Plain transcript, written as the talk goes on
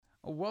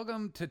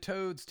Welcome to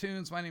Toad's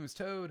Tunes. My name is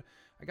Toad.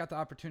 I got the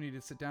opportunity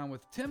to sit down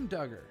with Tim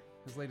Duggar.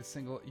 His latest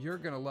single, You're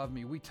Gonna Love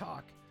Me, We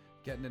Talk,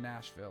 getting to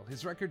Nashville.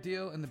 His record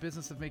deal in the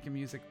business of making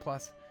music,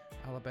 plus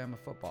Alabama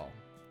football.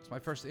 It's my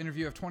first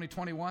interview of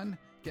 2021,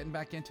 getting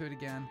back into it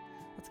again.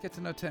 Let's get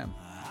to know Tim.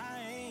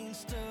 I ain't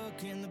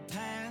stuck in the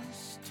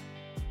past,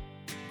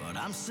 but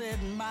I'm set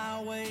in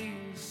my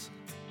ways.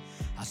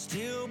 I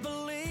still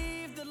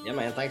believe that. Yeah,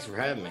 man, thanks for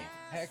having me.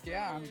 Heck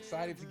yeah, I'm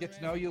excited to get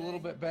to know you a little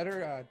bit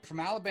better. From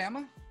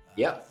Alabama?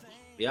 Yep.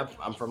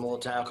 I'm from a little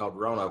town called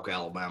Roanoke,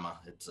 Alabama.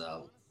 It's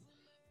a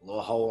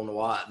little hole in the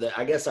water.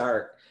 I guess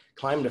our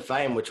claim to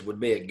fame, which would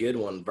be a good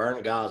one,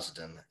 Vern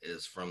Gosden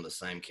is from the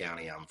same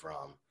county I'm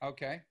from.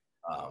 Okay.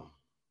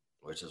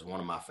 Which is one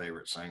of my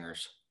favorite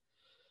singers.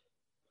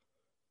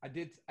 I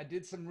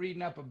did some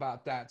reading up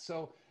about that.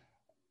 So,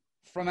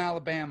 from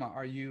Alabama,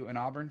 are you an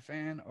Auburn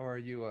fan or are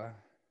you a?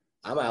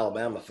 I'm an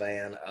Alabama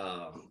fan.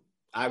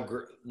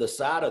 The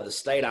side of the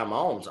state I'm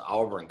on is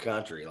Auburn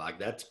country. Like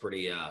that's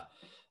pretty.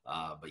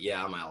 But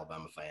yeah, I'm an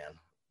Alabama fan.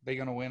 They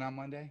gonna win on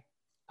Monday?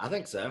 I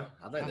think so.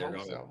 I think they're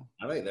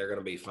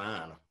gonna be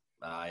fine.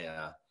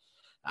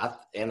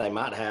 And they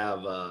might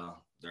have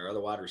their other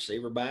wide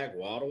receiver back,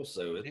 Waddle.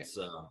 So it's.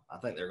 I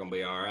think they're gonna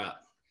be all right.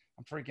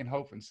 I'm freaking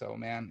hoping so,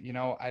 man. You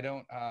know,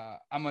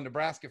 I'm a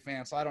Nebraska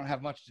fan, so I don't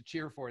have much to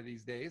cheer for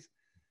these days.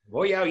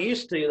 Well, y'all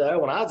used to, though.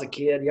 When I was a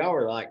kid, y'all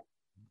were like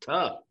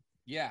tough.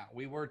 Yeah,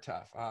 we were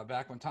tough.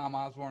 Back when Tom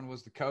Osborne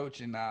was the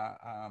coach, and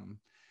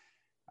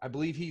I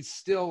believe he's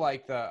still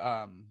like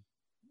the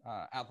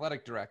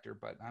athletic director,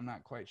 but I'm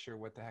not quite sure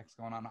what the heck's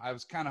going on. I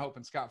was kind of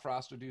hoping Scott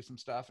Frost would do some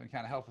stuff and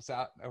kind of help us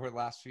out over the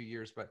last few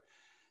years, but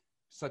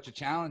such a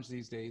challenge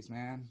these days,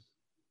 man.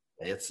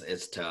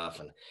 It's tough.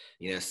 And,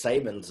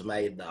 Saban's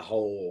made the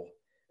whole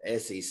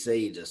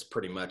SEC just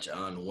pretty much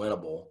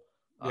unwinnable.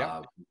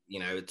 Yeah.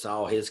 It's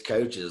all his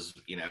coaches,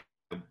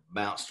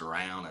 bounced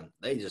around and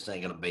they just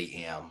ain't going to beat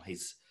him.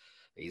 He's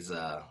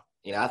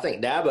I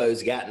think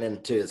Dabo's gotten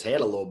into his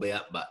head a little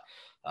bit, but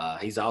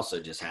he's also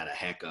just had a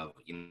heck of,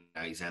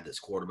 he's had this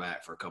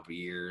quarterback for a couple of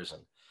years.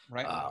 And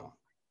right.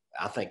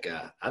 I think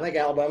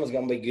Alabama's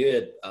going to be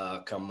good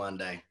come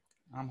Monday.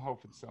 I'm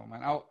hoping so,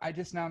 man. Oh, I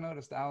just now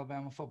noticed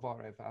Alabama football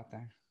right out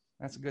there.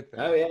 That's a good thing.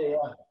 Oh, yeah.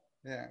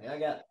 Yeah, I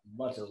got a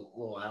bunch of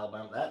little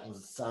Alabama. That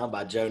was signed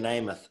by Joe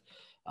Namath.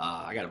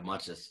 I got a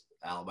bunch of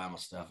Alabama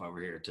stuff over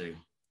here, too.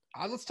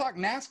 Let's talk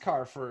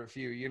NASCAR for a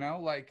few, you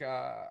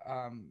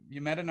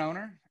met an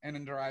owner and a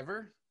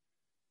driver.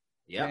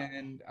 Yeah.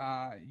 And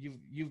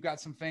you've got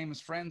some famous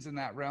friends in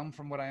that realm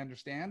from what I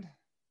understand.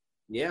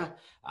 Yeah.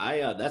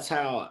 That's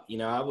how,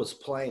 I was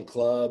playing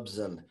clubs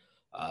and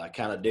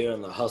kind of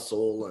doing the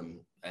hustle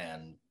and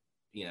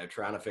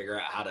trying to figure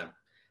out how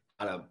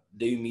to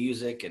do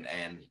music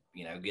and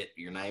get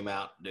your name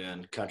out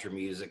doing country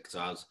music. So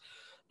I was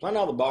playing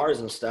all the bars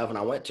and stuff, and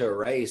I went to a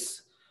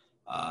race,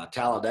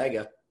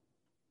 Talladega,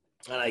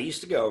 and I used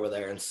to go over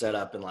there and set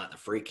up in like the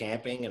free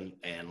camping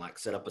and like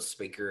set up a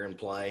speaker and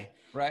play.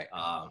 Right.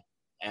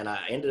 And I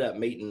ended up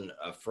meeting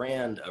a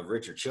friend of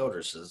Richard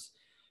Childress's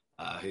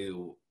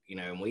who,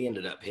 and we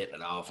ended up hitting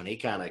it off, and he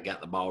kind of got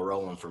the ball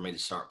rolling for me to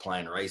start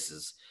playing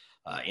races,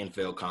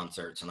 infield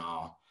concerts and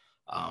all.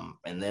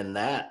 And then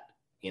that,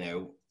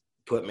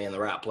 put me in the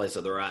right place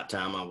at the right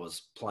time. I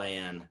was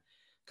playing a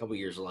couple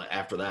years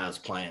after that, I was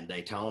playing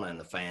Daytona in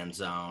the fan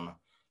zone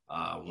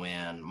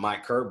when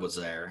Mike Curb was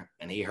there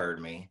and he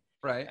heard me.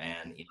 Right.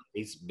 And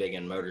he's big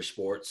in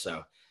motorsports.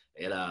 So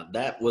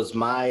that was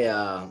my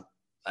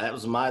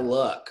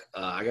luck.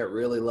 I got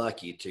really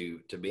lucky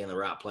to be in the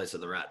right place at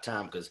the right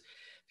time, because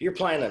if you're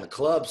playing in a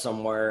club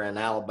somewhere in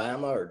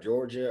Alabama or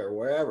Georgia or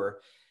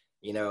wherever,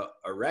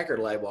 a record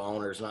label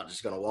owner is not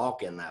just going to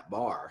walk in that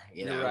bar,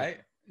 You're right.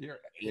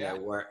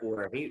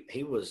 Where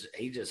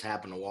he just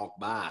happened to walk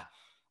by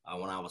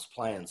when I was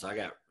playing. So I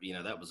got,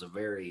 that was a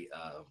very,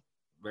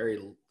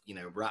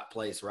 right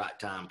place, right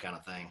time kind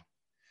of thing.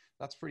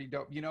 That's pretty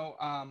dope.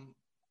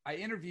 I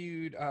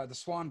interviewed the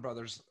Swan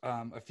Brothers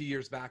a few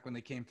years back when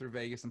they came through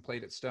Vegas and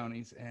played at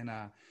Stoney's, and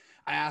I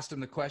asked them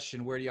the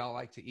question, "Where do y'all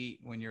like to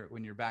eat when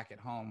you're back at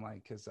home?"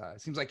 Like, because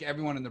it seems like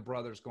everyone in the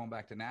Brothers going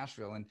back to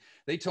Nashville, and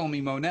they told me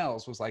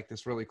Monell's was like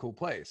this really cool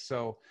place.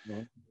 So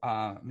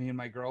me and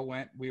my girl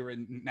went. We were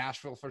in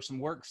Nashville for some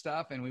work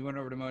stuff, and we went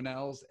over to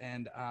Monell's.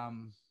 And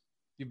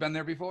you've been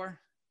there before?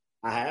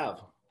 I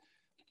have.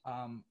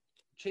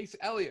 Chase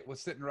Elliott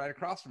was sitting right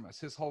across from us.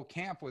 His whole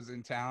camp was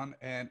in town,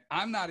 and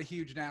I'm not a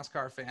huge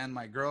NASCAR fan.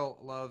 My girl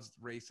loves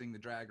racing, the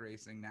drag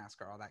racing,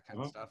 NASCAR, all that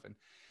kind of stuff. And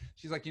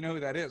she's like, "You know who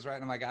that is, right?"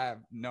 And I'm like, "I have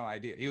no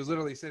idea." He was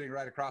literally sitting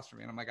right across from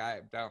me, and I'm like, "I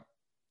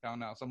don't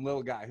know. Some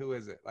little guy. Who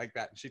is it?" Like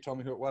that. And she told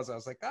me who it was. I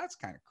was like, "That's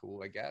kind of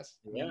cool, I guess."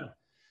 Yeah.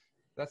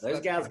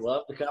 Those guys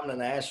love to come to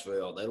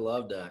Nashville. They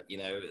love to,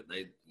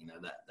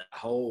 that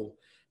whole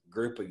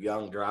group of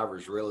young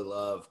drivers really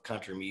love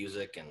country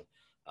music. And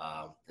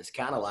it's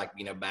kind of like,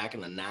 back in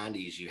the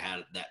 90s, you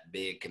had that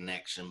big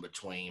connection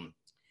between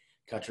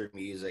country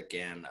music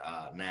and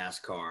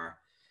NASCAR.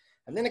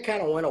 And then it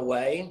kind of went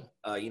away,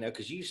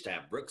 because you used to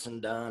have Brooks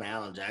and Dunn,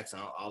 Alan Jackson,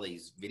 all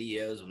these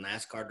videos of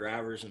NASCAR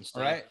drivers and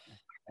stuff. Right.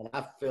 And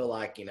I feel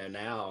like,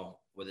 now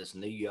with this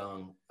new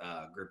young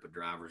group of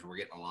drivers, we're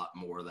getting a lot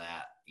more of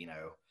that,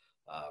 a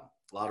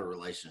lot of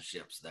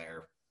relationships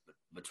there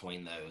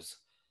between those.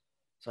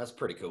 So that's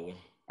pretty cool.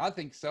 I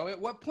think so. At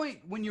what point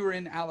when you were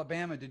in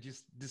Alabama did you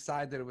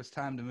decide that it was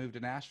time to move to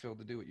Nashville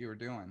to do what you were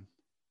doing?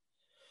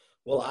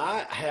 Well,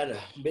 I had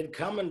been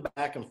coming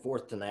back and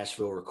forth to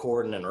Nashville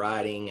recording and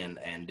writing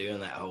and doing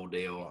that whole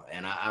deal.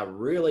 And I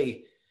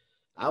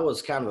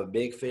was kind of a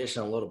big fish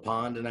in a little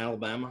pond in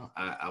Alabama.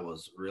 I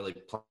was really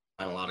playing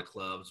a lot of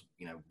clubs,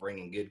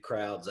 bringing good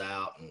crowds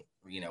out and,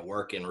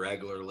 working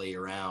regularly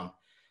around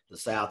the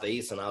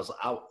Southeast. And I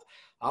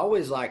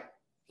always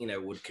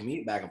would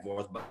commute back and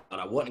forth, but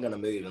I wasn't going to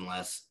move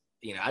unless,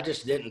 I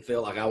just didn't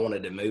feel like I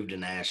wanted to move to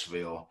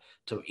Nashville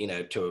to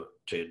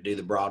do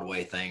the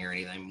Broadway thing or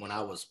anything. When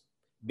I was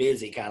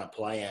busy kind of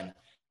playing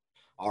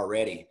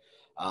already,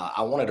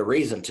 I wanted a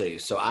reason to.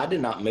 So I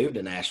did not move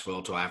to Nashville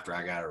until after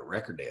I got a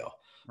record deal.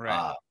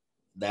 Right.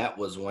 That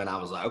was when I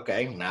was like,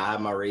 okay, now I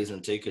have my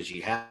reason to, because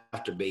you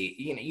have to be,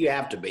 you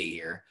have to be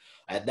here.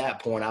 At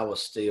that point, I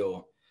was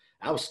still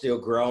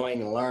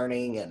growing and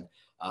learning, and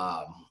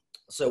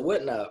so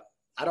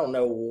I don't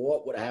know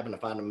what would have happened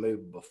if I'd have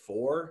moved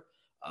before.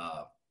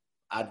 I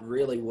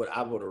would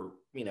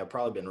have,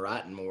 probably been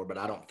writing more, but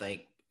I don't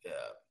think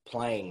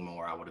playing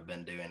more I would have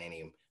been doing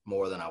any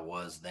more than I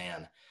was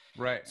then.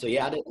 Right. So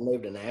yeah, I didn't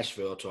move to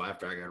Nashville till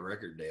after I got a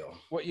record deal.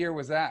 What year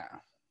was that?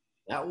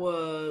 That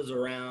was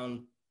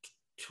around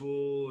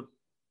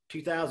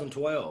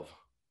 2012.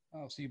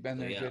 Oh, so you've been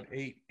there good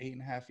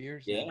 8.5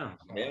 years. Yeah.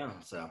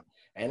 So,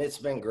 and it's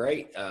been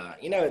great.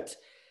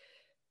 Country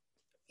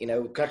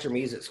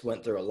music's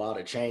went through a lot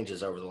of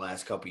changes over the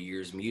last couple of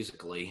years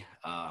musically.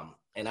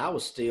 And I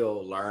was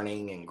still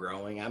learning and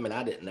growing. I mean,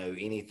 I didn't know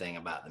anything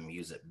about the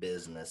music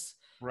business.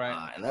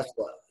 Right. And that's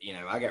what,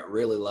 I got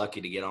really lucky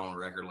to get on a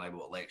record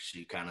label at Lex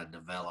to kind of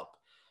develop.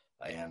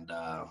 And,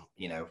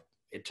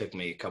 it took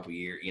me a couple of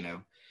years,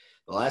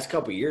 the last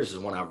couple of years is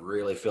when I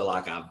really feel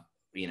like I've,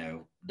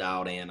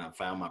 dialed in. I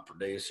found my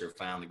producer,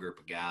 found the group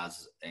of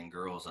guys and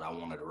girls that I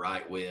wanted to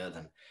write with.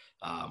 And,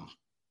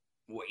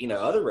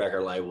 other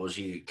record labels,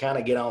 you kind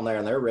of get on there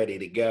and they're ready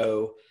to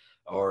go,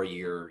 or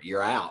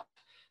you're out.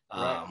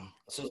 Right.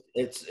 So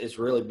it's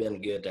really been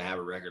good to have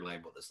a record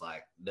label that's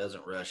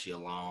doesn't rush you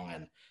along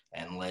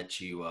and let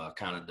you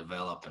kind of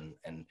develop.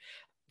 And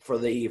for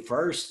the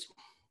first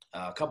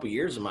couple of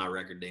years of my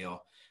record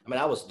deal, I mean,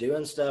 I was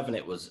doing stuff, and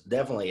it was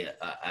definitely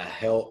a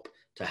help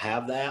to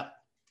have that.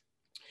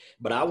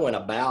 But I went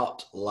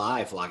about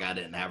life like I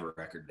didn't have a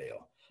record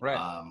deal. Right.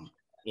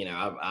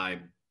 I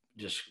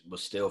just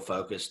was still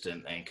focused,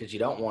 and because you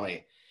don't want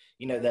to,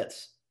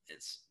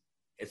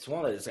 it's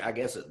one of those, I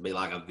guess it'd be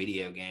like a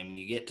video game.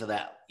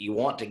 You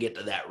want to get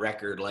to that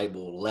record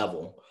label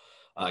level.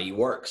 You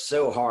work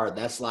so hard.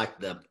 That's like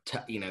the,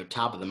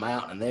 top of the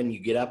mountain. And then you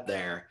get up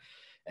there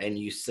and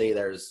you see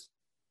there's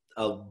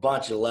a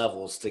bunch of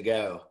levels to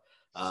go.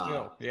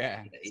 Still,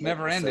 yeah. It's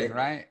never ending,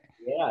 right?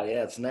 Yeah.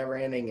 It's never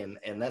ending.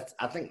 And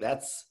I think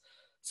that's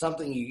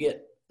something you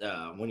get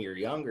when you're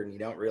younger and you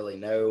don't really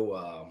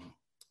know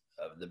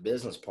the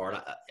business part.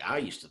 I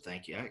used to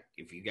think,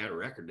 if you got a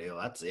record deal,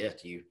 that's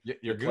it.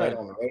 You're good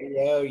on the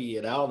radio,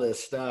 you get all this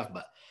stuff,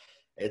 but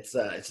it's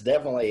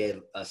definitely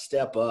a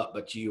step up.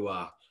 But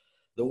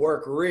the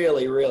work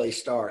really, really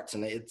starts,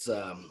 and it's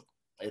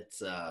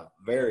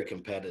very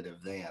competitive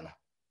then.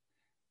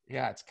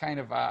 Yeah, it's kind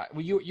of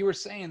well, you were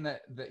saying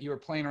that you were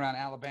playing around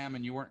Alabama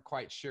and you weren't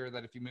quite sure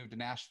that if you moved to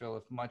Nashville,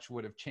 if much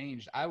would have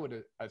changed. I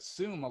would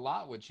assume a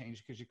lot would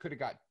change, because you could have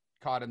got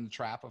caught in the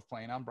trap of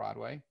playing on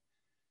Broadway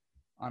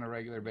on a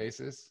regular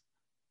basis,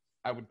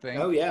 I would think.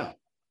 Oh yeah.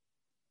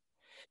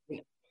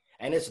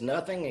 And it's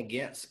nothing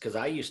against, because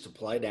I used to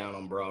play down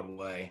on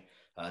Broadway,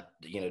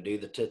 do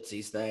the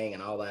Tootsies thing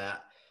and all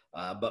that.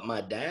 But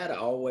my dad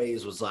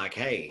always was like,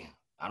 hey,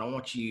 I don't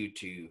want you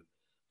to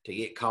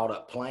get caught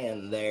up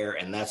playing there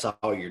and that's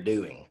all you're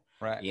doing.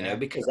 Right.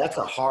 Because that's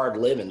a hard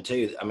living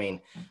too. I mean,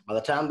 by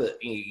the time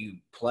that you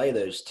play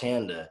those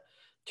 10 to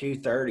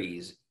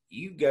 2:30s,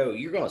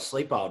 you're going to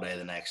sleep all day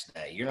the next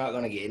day. You're not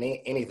going to get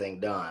anything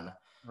done.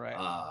 Right.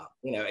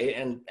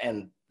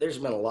 And there's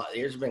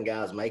been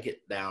guys make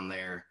it down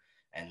there,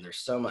 and there's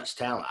so much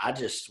talent. I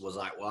just was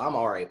like, well, I'm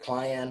already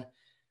playing.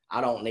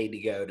 I don't need to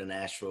go to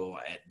Nashville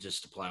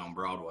just to play on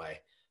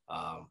Broadway.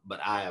 But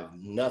I have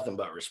nothing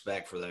but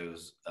respect for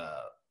those,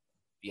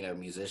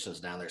 musicians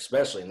down there,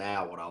 especially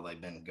now with all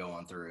they've been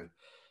going through.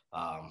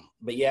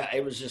 But yeah,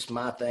 it was just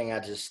my thing. I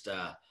just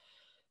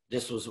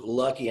was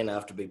lucky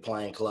enough to be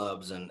playing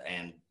clubs, and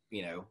I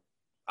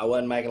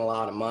wasn't making a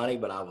lot of money,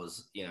 but I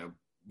was,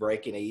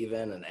 breaking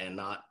even and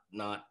not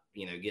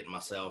getting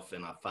myself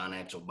in a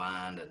financial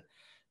bind. And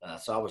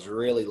so I was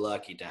really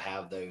lucky to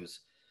have those.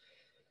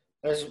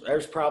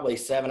 There's probably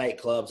 7-8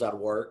 clubs I'd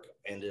work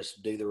and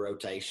just do the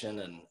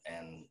rotation,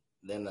 and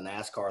then the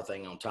NASCAR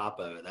thing on top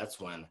of it. That's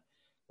when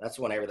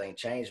everything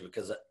changed,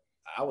 because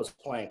I was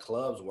playing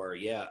clubs where,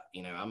 yeah,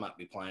 you know, I might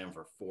be playing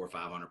for 400 or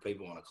 500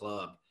 people in a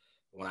club.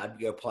 When I'd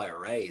go play a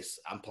race,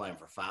 I'm playing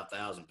for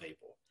 5,000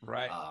 people.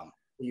 Right.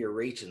 Your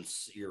reach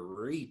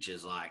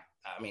is like,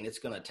 I mean, it's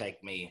going to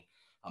take me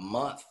a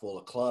month full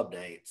of club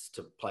dates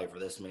to play for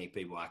this many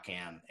people I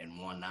can in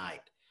one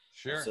night.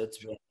 Sure. So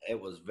it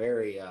was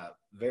very,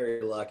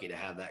 very lucky to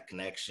have that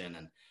connection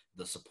and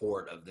the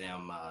support of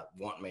them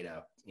wanting me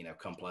to, you know,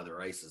 come play the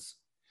races.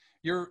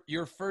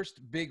 Your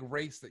first big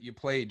race that you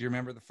played, do you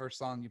remember the first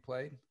song you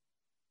played?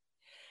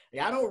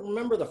 Yeah, I don't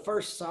remember the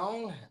first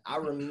song. I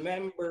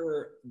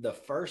remember the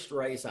first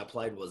race I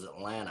played was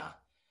Atlanta,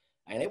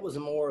 and it was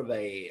more of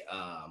a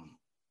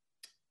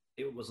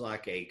it was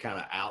like a kind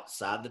of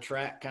outside the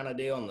track kind of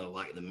deal in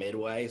the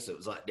midway. So it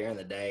was like during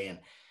the day and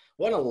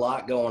wasn't a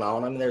lot going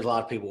on. I mean, there's a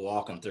lot of people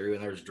walking through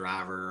and there's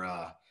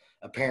driver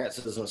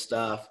appearances and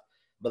stuff.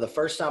 But the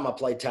first time I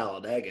played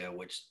Talladega,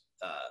 which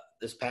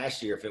this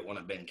past year, if it wouldn't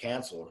have been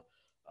canceled,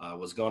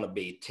 was going to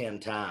be 10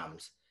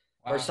 times.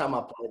 Wow. First time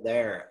I played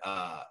there,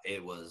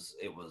 it was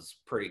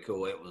pretty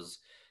cool. It was,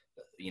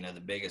 you know,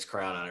 the biggest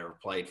crowd I'd ever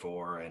played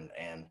for,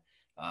 and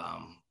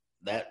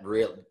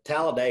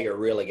Talladega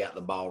really got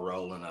the ball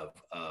rolling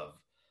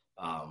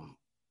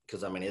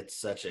because I mean it's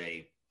such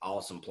a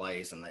awesome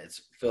place, and it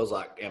feels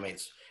like, I mean,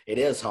 it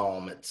is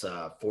home. It's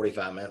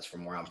 45 minutes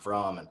from where I'm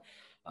from, and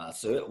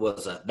so it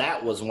was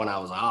that was when I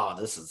was like, oh,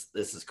 this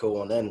is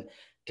cool. And then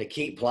to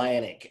keep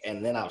playing it,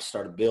 and then I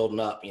started building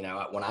up. You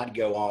know, when I'd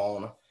go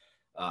on,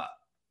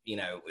 you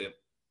know,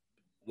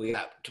 we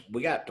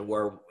got to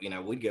where, you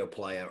know, we'd go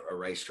play a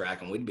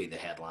racetrack and we'd be the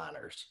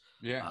headliners.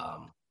 Yeah.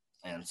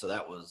 And so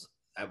that was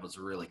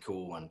really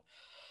cool, and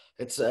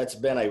it's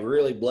been a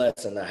really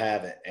blessing to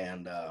have it,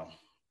 and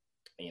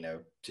you know,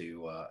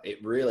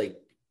 it really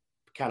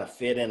kind of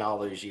fit in all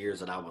those years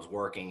that I was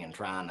working and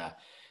trying to,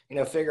 you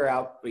know, figure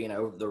out, you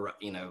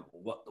know,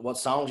 what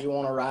songs you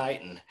want to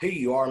write and who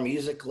you are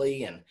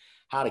musically and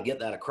how to get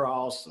that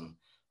across. And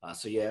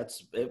so, yeah,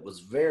 it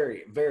was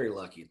very, very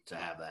lucky to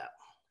have that.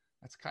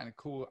 That's kind of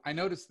cool. I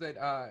noticed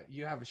that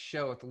you have a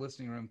show at the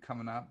Listening Room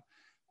coming up.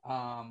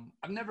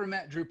 I've never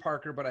met Drew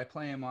Parker, but I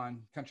play him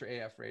on Country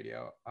AF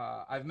radio.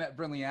 I've met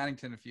Brinley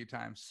Addington a few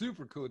times.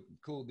 Super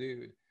cool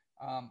dude.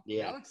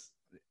 Yeah. Alex,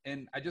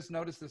 and I just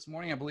noticed this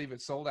morning, I believe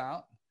it's sold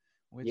out.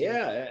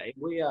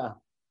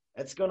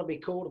 It's going to be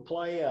cool to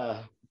play,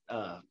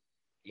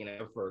 you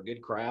know, for a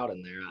good crowd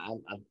in there.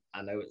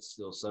 I know it's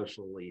still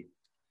socially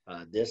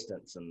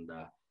distanced, and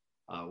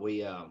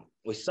we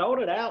sold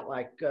it out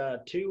like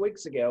 2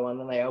 weeks ago, and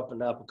then they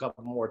opened up a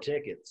couple more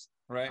tickets.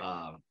 Right.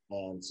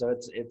 And so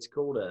it's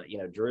cool to, you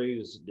know,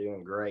 Drew's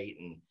doing great,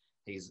 and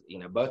he's, you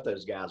know, both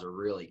those guys are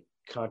really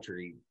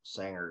country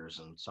singers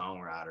and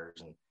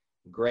songwriters and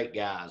great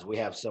guys. We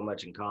have so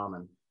much in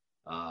common.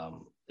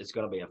 It's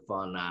going to be a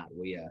fun night.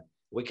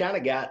 We kind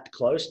of got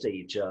close to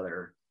each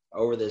other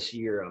over this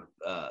year of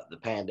the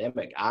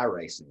pandemic,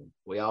 iRacing.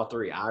 We all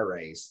three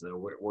iRace,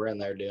 so we're in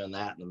there doing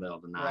that in the middle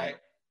of the night.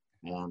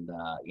 Right. And,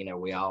 you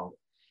know,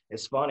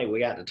 it's funny, we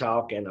got to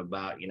talking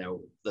about, you know,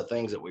 the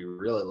things that we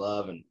really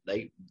love, and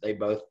they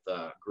both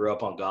grew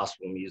up on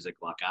gospel music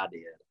like I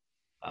did.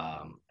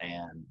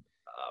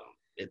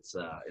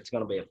 It's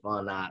going to be a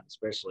fun night,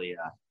 especially,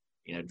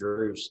 you know,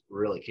 Drew's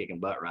really kicking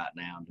butt right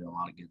now and doing a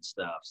lot of good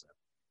stuff. So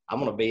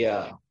I'm going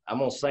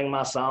to sing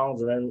my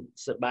songs and then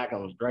sit back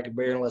and drink a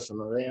beer and listen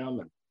to them,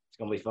 and it's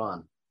going to be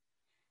fun.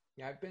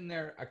 Yeah, I've been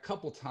there a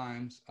couple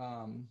times.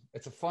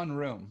 It's a fun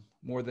room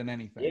more than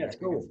anything. Yeah, it's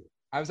cool.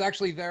 I was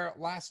actually there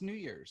last New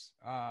Year's.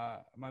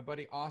 My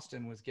buddy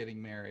Austin was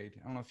getting married.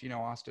 I don't know if you know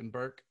Austin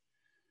Burke.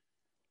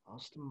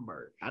 Austin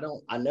Burke. I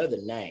know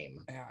the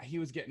name. Yeah, he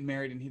was getting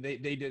married, and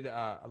they did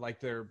like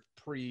their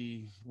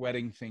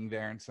pre-wedding thing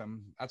there, and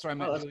that's where I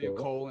met Julia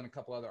Cole and a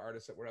couple other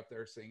artists that were up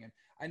there singing.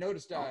 I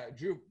noticed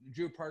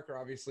Drew Parker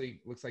obviously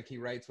looks like he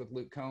writes with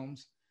Luke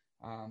Combs.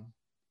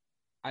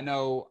 I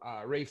know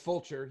Ray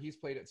Fulcher, he's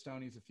played at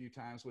Stoney's a few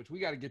times, which we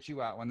got to get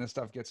you out when this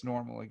stuff gets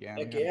normal again.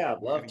 Heck yeah,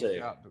 I'd love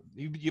to.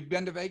 You've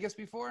been to Vegas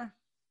before?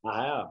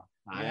 I have.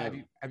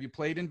 Have you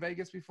played in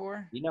Vegas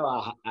before? You know,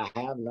 I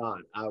have not.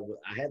 I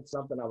had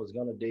something I was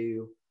going to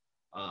do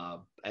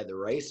at the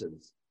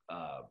races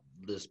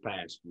this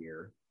past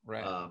year.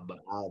 Right. But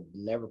I've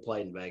never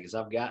played in Vegas.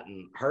 I've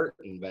gotten hurt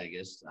in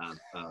Vegas.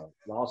 I've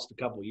lost a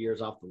couple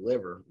years off the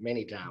liver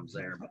many times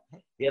there. But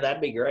yeah,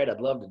 that'd be great.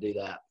 I'd love to do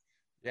that.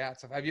 Yeah.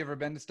 So have you ever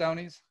been to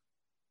Stoney's?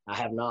 I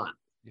have not.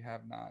 You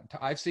have not.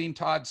 I've seen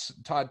Todd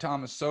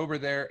Thomas sober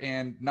there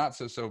and not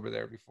so sober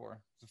there before.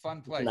 It's a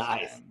fun place.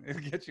 Nice. Man.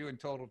 It'll get you in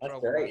total That's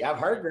trouble. Great. I've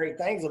heard great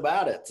things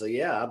about it. So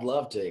yeah, I'd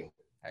love to.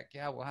 Heck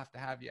yeah, we'll have to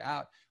have you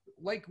out.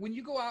 Like when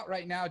you go out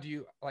right now, do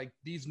you like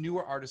these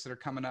newer artists that are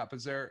coming up?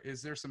 Is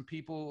there some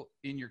people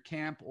in your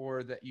camp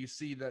or that you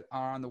see that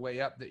are on the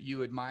way up that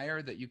you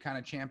admire, that you kind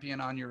of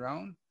champion on your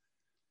own?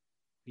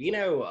 You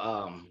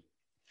know,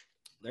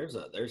 there's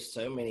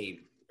so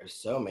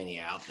many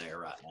out there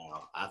right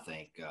now. I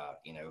think,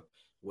 you know,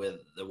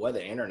 with the way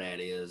the internet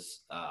is,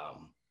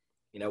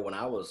 you know, when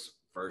I was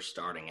first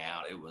starting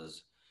out, it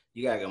was,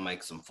 you got to go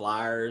make some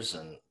flyers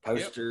and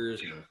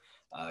posters. Yep. And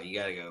You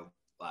got to go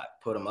like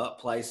put them up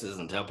places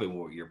and tell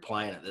people you're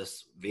playing at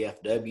this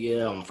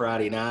VFW on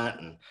Friday night.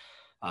 And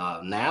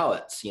now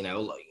it's, a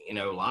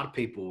lot of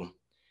people,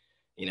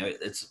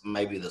 it's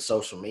maybe the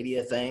social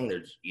media thing.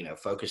 They're,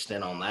 focused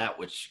in on that,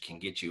 which can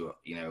get you,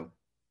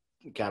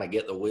 kind of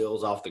get the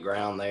wheels off the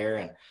ground there.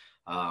 And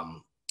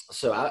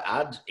so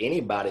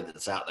anybody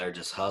that's out there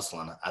just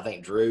hustling, I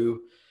think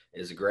Drew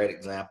is a great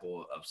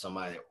example of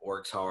somebody that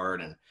works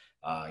hard. And,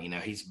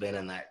 he's been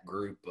in that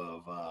group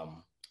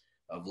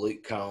of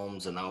Luke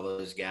Combs and all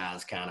those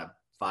guys kind of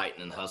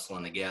fighting and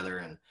hustling together.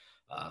 And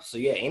so,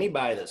 yeah,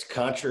 anybody that's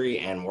country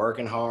and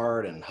working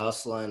hard and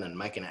hustling and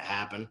making it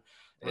happen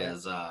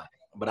is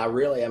but I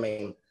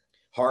mean,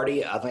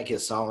 Hardy, I think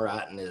his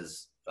songwriting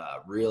is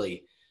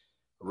really,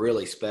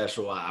 really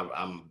special.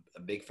 I'm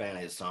a big fan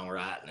of his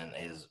songwriting and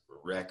his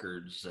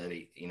records that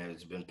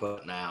he's been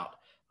putting out.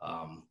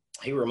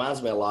 He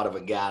reminds me a lot of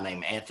a guy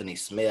named Anthony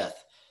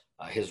Smith.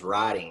 His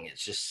writing,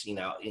 it's just,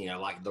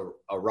 like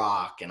a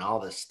rock and all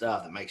this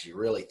stuff that makes you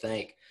really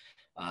think.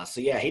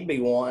 So yeah, he'd be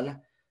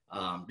one.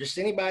 Just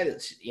anybody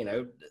that's,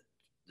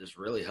 just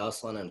really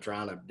hustling and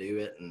trying to do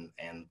it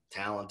and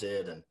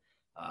talented. And,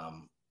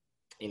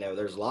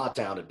 there's a lot of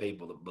talented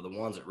people, but the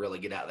ones that really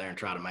get out there and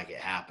try to make it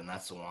happen,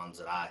 that's the ones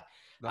that I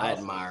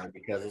admire,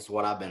 because it's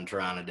what I've been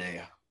trying to do.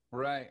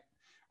 Right.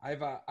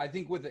 I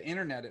think with the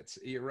internet,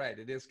 you're right.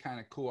 It is kind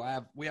of cool.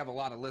 We have a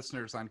lot of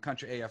listeners on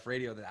Country AF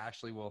Radio that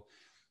actually will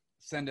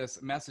send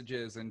us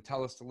messages and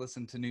tell us to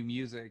listen to new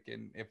music.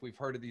 And if we've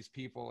heard of these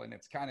people, and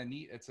it's kind of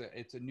neat.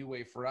 It's a new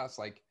way for us.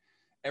 Like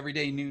every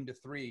day, noon to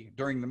 3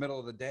 during the middle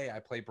of the day, I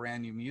play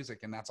brand new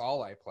music, and that's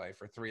all I play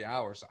for 3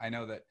 hours. I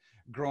know that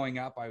growing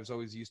up, I was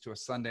always used to a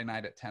Sunday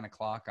night at 10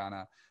 o'clock on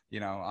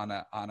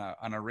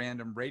a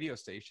random radio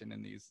station,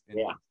 in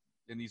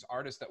these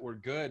artists that were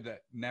good that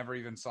never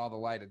even saw the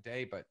light of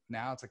day. But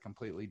now it's a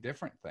completely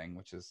different thing,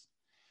 which is,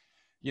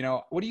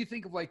 what do you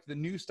think of like the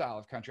new style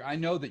of country? I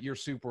know that you're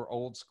super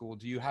old school.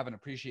 Do you have an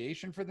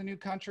appreciation for the new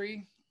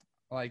country?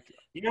 Like,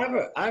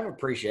 I have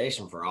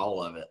appreciation for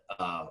all of it.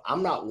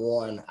 I'm not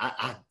one.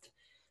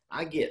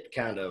 I get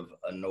kind of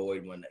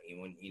annoyed when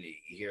you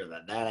hear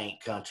that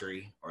ain't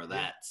country, or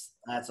that's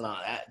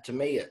not that. To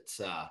me,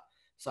 it's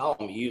all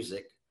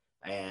music.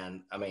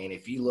 And I mean,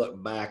 if you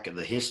look back at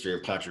the history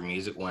of country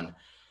music, when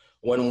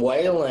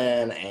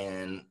Waylon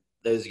and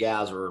those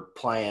guys were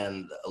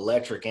playing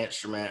electric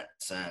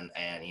instruments and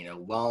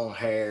long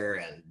hair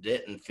and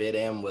didn't fit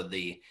in with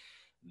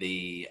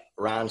the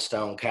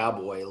rhinestone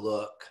cowboy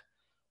look,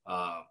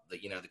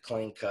 the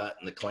clean cut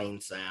and the clean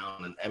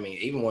sound. And I mean,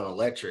 even when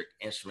electric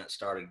instruments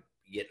started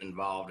getting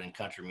involved in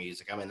country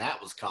music, I mean,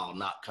 that was called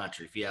not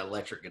country if you had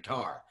electric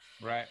guitar.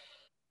 Right.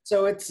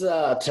 So it's,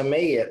 to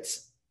me,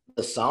 it's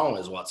the song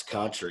is what's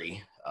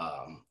country.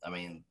 I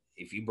mean,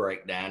 if you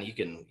break down, you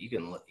can,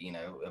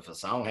 if a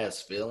song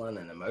has feeling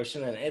and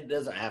emotion, and it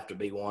doesn't have to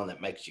be one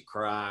that makes you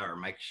cry or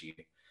makes you,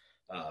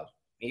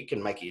 it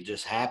can make you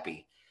just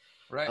happy.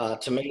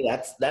 Right. To me,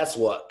 that's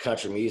what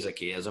country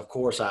music is. Of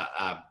course,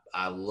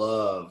 I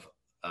love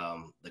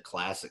the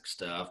classic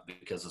stuff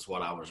because it's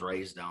what I was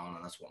raised on,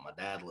 and that's what my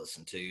dad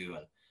listened to,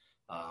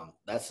 and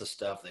that's the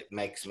stuff that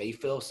makes me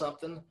feel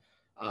something.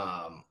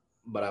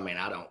 But I mean,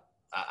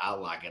 I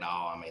like it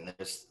all. I mean,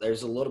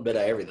 there's a little bit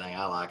of everything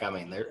I like. I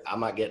mean, I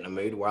might get in a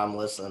mood where I'm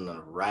listening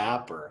to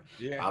rap, or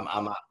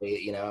I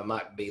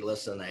might be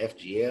listening to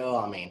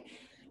FGL. I mean,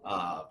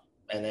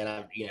 and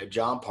then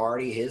John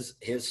Party, his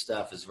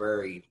stuff is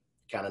very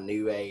kind of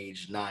new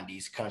age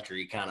 90s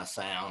country kind of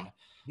sound.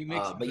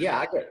 But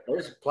yeah,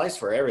 there's a place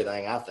for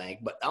everything, I think.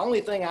 But the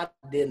only thing I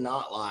did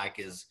not like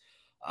is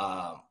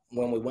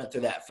when we went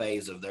through that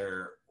phase of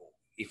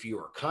if you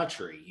were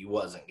country, you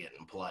wasn't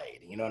getting played.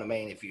 You know what I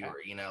mean? If you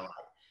were,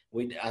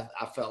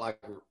 I felt like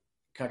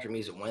country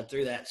music went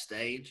through that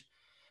stage,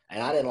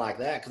 and I didn't like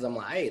that because I'm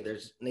like, hey,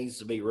 there's needs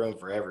to be room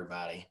for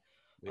everybody.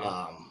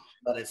 Yeah.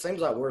 But it seems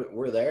like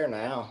we're there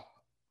now.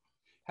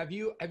 Have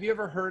you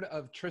ever heard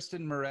of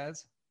Tristan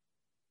Merez?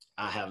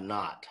 I have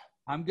not.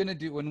 I'm going to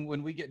do,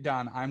 when we get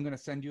done, I'm going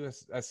to send you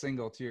a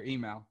single to your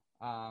email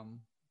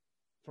from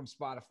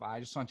Spotify. I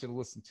just want you to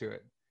listen to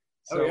it.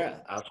 So, yeah,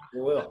 I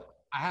sure will.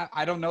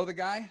 I don't know the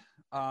guy.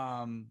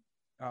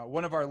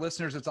 One of our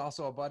listeners, it's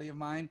also a buddy of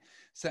mine,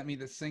 sent me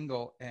this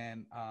single,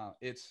 and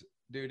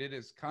it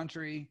is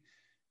country,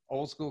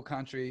 old school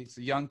country. It's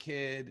a young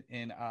kid,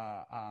 and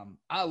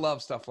I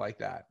love stuff like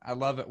that. I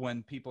love it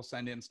when people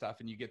send in stuff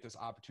and you get this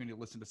opportunity to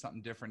listen to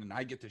something different, and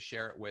I get to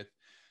share it with,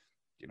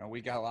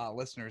 we got a lot of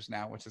listeners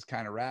now, which is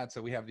kind of rad.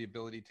 So we have the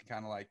ability to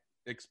kind of like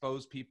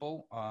expose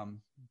people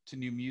to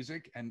new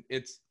music, and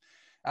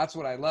that's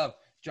what I love.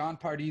 John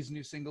Party's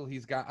new single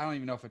he's got, I don't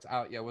even know if it's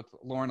out yet, with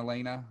Lauren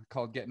Elena,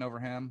 called Getting Over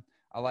Him.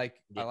 I like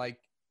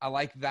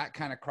that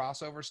kind of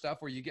crossover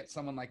stuff where you get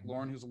someone like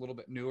Lauren who's a little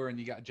bit newer, and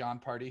you got John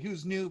Party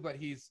who's new, but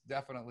he's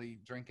definitely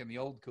drinking the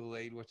old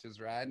Kool-Aid, which is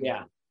rad.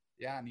 Yeah.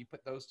 Yeah. And you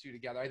put those two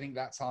together, I think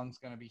that song's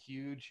going to be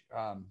huge.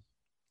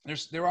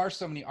 There are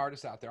so many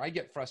artists out there. I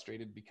get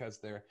frustrated because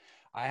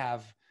I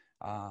have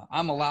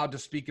I'm allowed to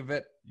speak of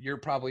it. You're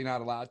probably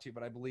not allowed to,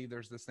 but I believe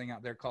there's this thing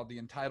out there called the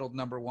entitled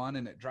number one.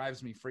 And it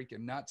drives me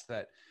freaking nuts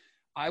that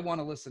I want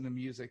to listen to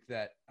music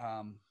that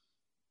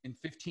in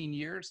 15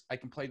 years, I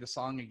can play the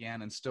song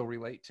again and still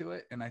relate to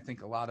it. And I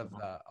think a lot of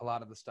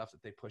the stuff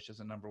that they push as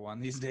a number one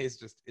these days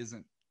just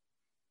isn't,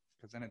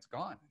 because then it's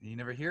gone. You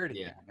never hear it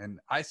again. And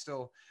I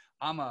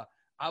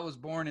was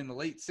born in the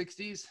late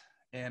 60s,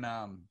 and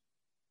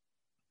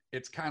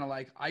it's kind of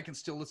like I can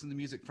still listen to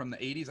music from the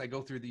 80s. I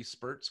go through these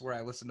spurts where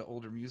I listen to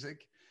older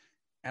music,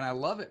 and I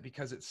love it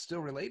because it's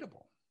still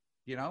relatable.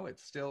 You know,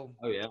 it's still.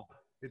 Oh, yeah.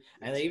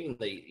 And even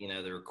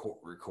the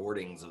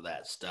recordings of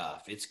that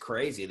stuff, it's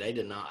crazy. They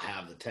did not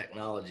have the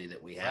technology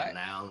that we have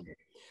now.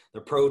 The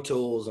Pro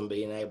Tools and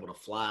being able to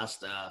fly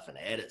stuff and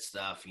edit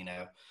stuff,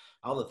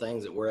 all the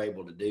things that we're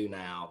able to do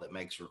now that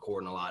makes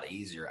recording a lot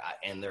easier.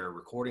 And their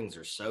recordings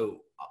are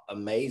so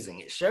amazing.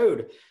 It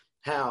showed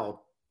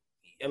how,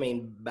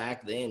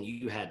 back then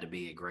you had to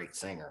be a great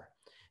singer.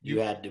 You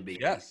had to be,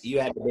 you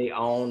had to be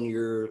on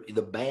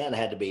the band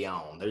had to be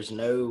on. There's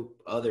no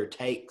other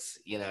takes,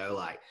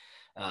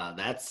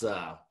 that's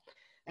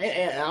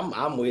and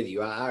I'm with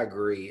you. I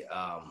agree.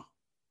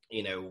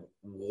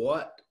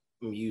 What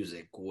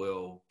music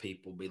will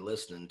people be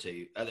listening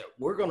to?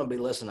 We're going to be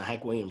listening to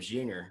Hank Williams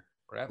Jr.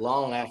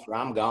 long after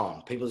I'm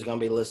gone. People's going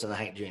to be listening to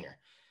Hank Jr.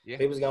 Yeah.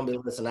 People's going to be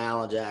listening to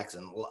Alan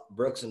Jackson,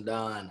 Brooks and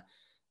Dunn,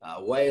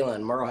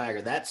 Waylon, Merle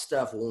Haggard. That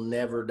stuff will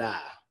never die.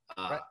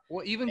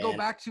 Well, even go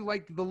back to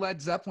like the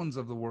Led Zeppelins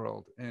of the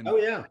world. And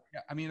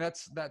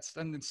that's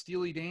and then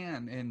Steely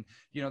Dan, and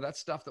that's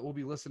stuff that we'll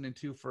be listening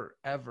to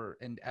forever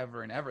and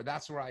ever and ever.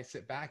 That's where I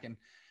sit back, and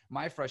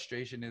my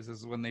frustration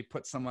is when they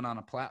put someone on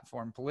a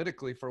platform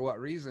politically. For what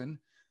reason?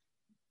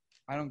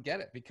 I don't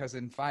get it, because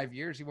in 5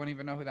 years you won't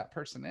even know who that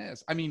person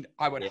is.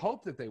 I would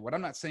hope that they would.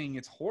 I'm not saying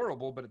it's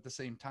horrible, but at the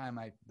same time,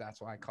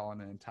 that's why I call it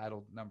an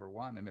entitled number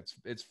one. And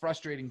it's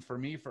frustrating for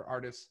me, for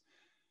artists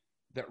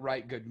that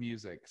write good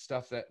music,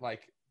 stuff that,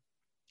 like,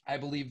 I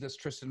believe this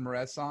Tristan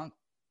Merez song,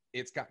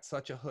 it's got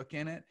such a hook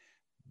in it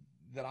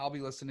that I'll be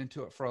listening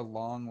to it for a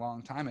long,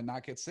 long time and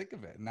not get sick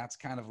of it. And that's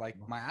kind of like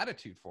my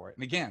attitude for it.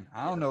 And again,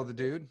 I don't know the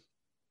dude.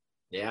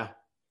 Yeah.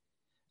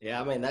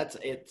 Yeah.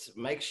 It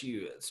makes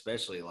you,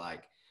 especially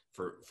like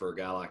for a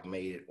guy like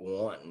me,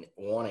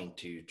 wanting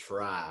to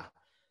try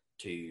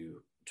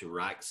to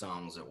write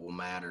songs that will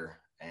matter.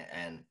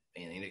 And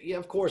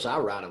of course I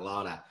write a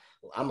lot of,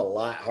 I'm a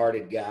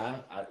lighthearted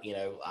guy.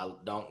 I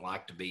don't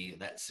like to be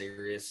that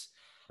serious.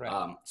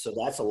 Right. So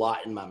that's a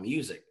lot in my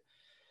music.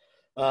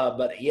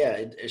 But yeah,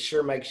 it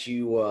sure makes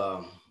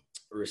you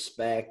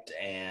respect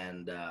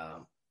and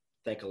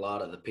think a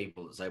lot of the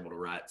people that's able to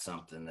write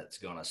something that's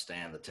going to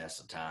stand the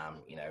test of time.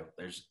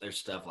 There's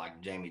stuff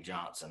like Jamie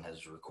Johnson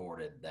has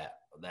recorded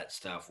that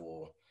stuff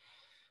will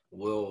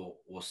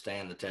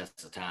stand the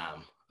test of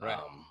time. Right.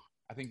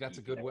 I think that's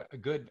a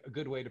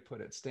good way to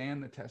put it.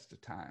 Stand the test of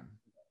time.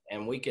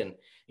 And we can,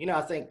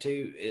 I think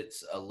too,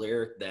 it's a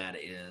lyric that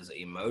is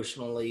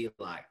emotionally,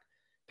 like,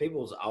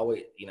 people's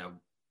always,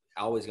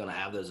 always going to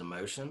have those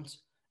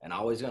emotions and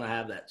always going to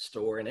have that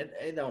story. And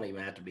it don't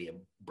even have to be a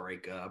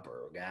breakup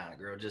or a guy and a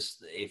girl.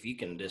 Just if you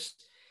can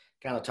just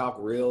kind of talk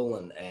real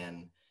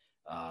and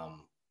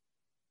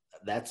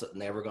that's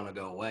never going to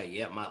go away.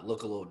 Yeah, it might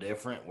look a little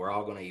different. We're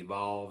all going to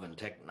evolve in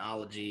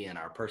technology and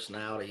our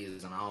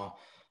personalities and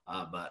all.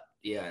 But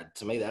yeah,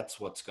 to me, that's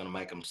what's going to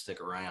make them stick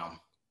around.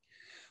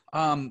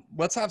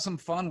 Let's have some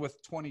fun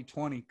with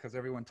 2020, because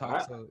everyone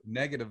talks so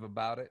negative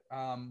about it.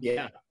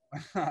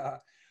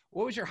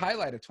 What was your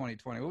highlight of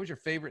 2020? What was your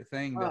favorite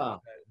thing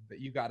that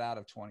you got out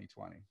of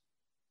 2020?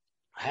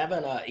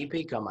 Having an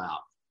EP come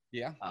out.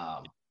 Yeah.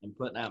 And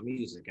putting out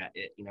music.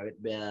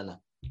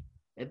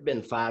 It's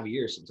been 5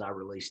 years since I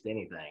released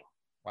anything.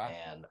 Wow.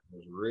 And I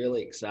was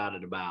really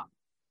excited about,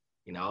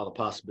 all the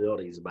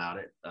possibilities about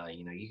it.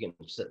 You can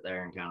sit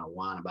there and kind of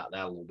whine about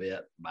that a little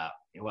bit about,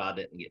 I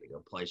didn't get to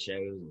go play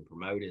shows and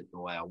promote it the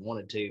way I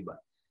wanted to, but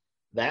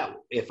that,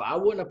 if I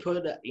wouldn't have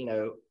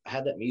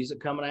had that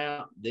music coming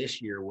out,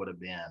 this year would have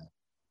been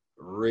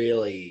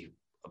really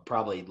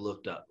probably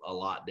looked up a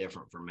lot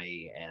different for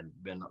me and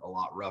been a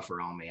lot rougher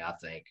on me, I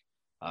think,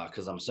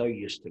 because I'm so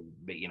used to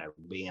being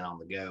on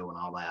the go and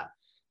all that.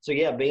 So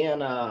yeah,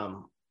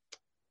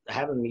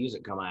 having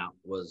music come out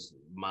was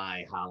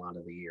my highlight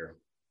of the year.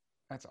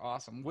 That's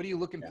awesome. What are you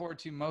looking forward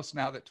to most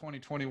now that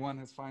 2021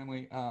 is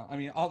finally,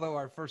 although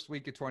our first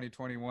week of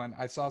 2021,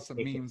 I saw some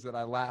memes that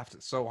I laughed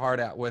so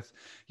hard at with,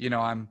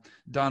 I'm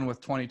done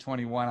with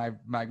 2021.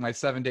 My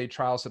 7-day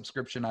trial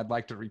subscription, I'd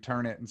like to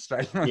return it and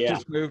start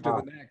just move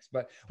to the next.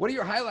 But what are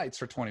your highlights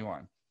for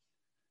 21?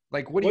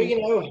 Like, what do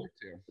you look forward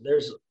to?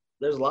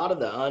 There's a lot of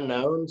the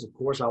unknowns. Of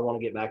course, I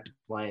want to get back to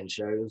playing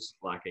shows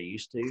like I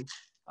used to,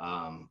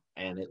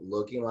 and it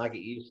looking like it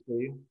used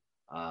to.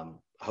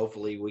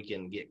 Hopefully we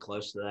can get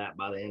close to that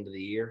by the end of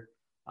the year.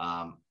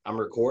 I'm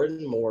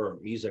recording more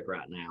music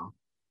right now,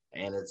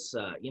 and it's,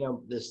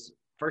 this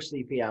first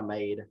EP I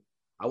made,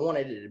 I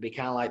wanted it to be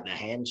kind of like the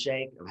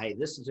handshake of, hey,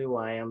 this is who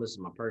I am. This is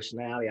my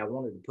personality. I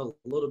wanted to put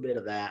a little bit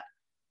of that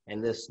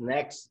And this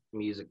next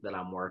music that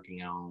I'm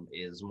working on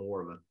is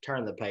more of a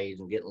turn the page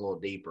and getting a little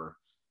deeper.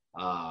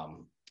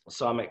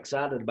 So I'm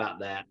excited about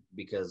that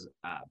because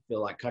I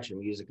feel like country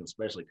music, and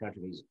especially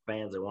country music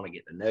fans, they want to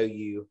get to know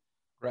you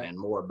Right. and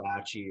more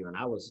about you. And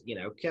I was,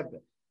 kept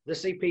it.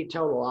 This EP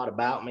told a lot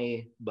about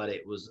me, but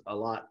it was a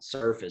lot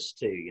surface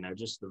too,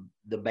 just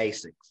the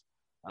basics.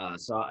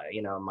 So,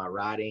 my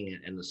writing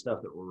and the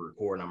stuff that we're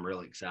recording, I'm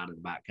really excited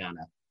about kind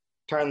of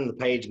turning the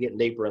page, getting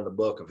deeper in the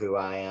book of who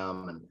I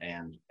am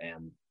and a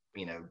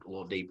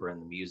little deeper in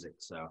the music.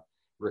 So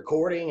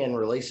recording and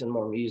releasing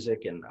more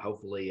music, and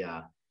hopefully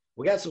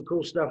we got some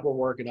cool stuff we're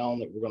working on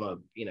that we're going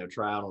to,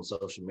 try out on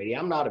social media.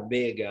 I'm not a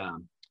big,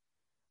 I'm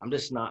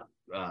just not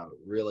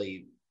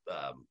really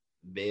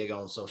big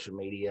on social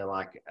media.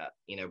 Like,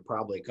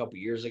 probably a couple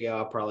years ago,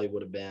 I probably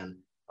would have been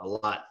a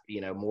lot,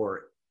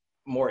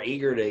 more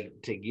eager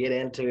to get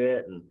into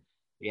it. And,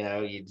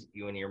 you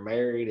when you're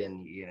married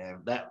and,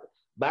 that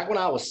back when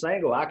I was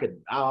single, I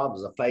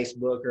was a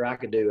Facebooker. I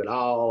could do it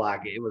all.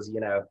 Like it was,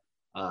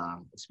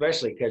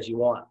 especially because you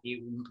want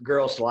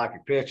girls to like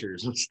your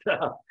pictures and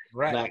stuff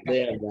Right. back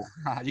then.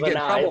 You get in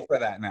trouble for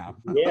that now.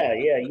 Yeah.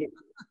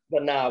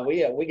 But no,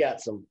 we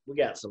got some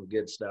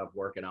good stuff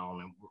working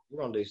on, and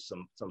we're gonna do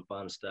some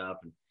fun stuff.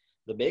 And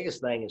the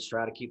biggest thing is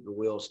try to keep the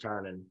wheels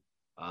turning,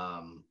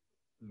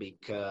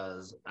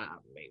 because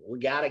we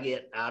got to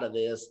get out of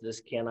this.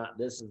 This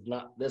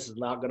is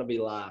not going to be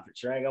live. It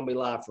sure ain't going to be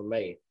live for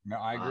me. No,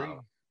 I agree.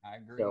 I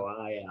agree. So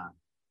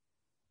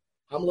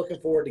I'm looking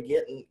forward to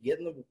getting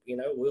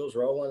the wheels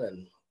rolling.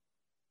 And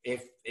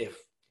if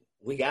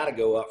we got to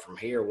go up from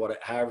here,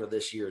 however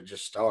this year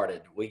just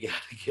started, we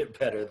got to get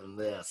better than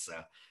this. So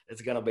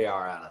it's going to be all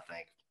right, I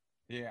think.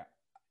 Yeah.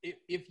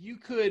 If you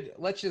could,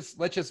 let's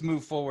just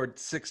move forward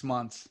 6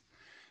 months.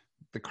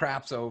 The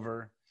crap's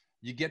over.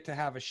 You get to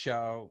have a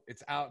show.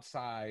 It's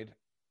outside.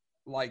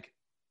 Like,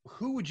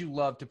 who would you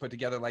love to put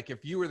together? Like,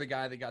 if you were the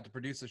guy that got to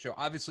produce the show,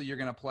 obviously you're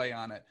going to play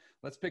on it.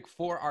 Let's pick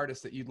 4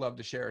 artists that you'd love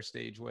to share a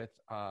stage with,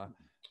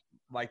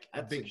 like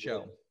a big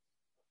show.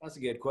 That's a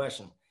good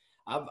question.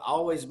 I've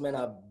always been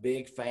a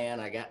big fan.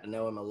 I got to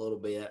know him a little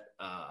bit.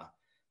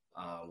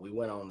 We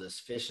went on this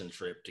fishing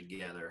trip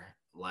together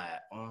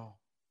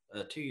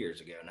 2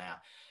 years ago now.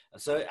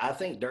 So I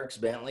think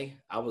Dierks Bentley.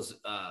 I was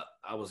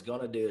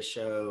going to do a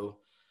show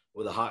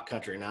with the Hot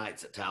Country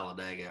Nights at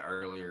Talladega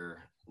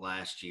earlier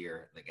last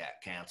year that got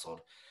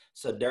canceled.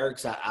 So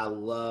Dierks, I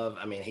love.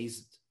 I mean,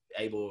 he's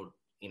able.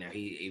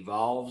 He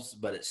evolves,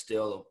 but it's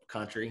still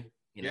country.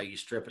 Yep. You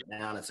strip it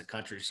down, it's a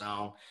country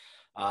song,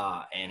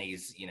 and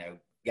he's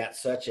got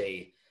such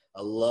a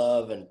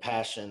love and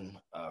passion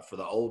for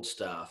the old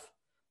stuff.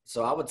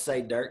 So I would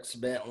say Dierks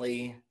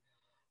Bentley.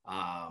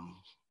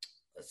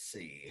 Let's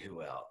see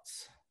who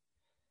else.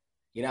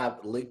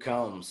 Luke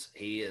Combs,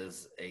 he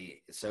is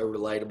so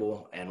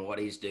relatable, and what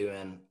he's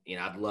doing,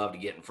 I'd love to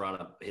get in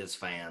front of his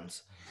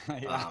fans.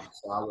 Yeah.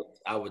 So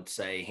I would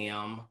say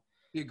him.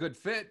 Be a good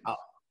fit.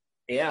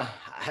 Yeah.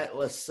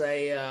 Let's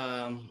say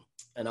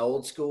an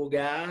old school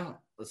guy.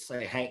 Let's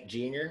say Hank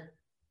Jr.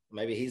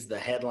 Maybe he's the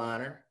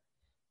headliner.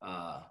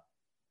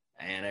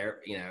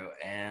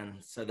 And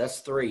so that's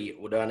 3.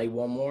 Do I need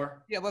one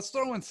more? Yeah. Let's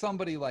throw in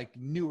somebody like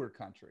newer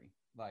country.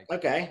 Like,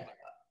 okay.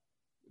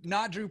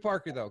 Not Drew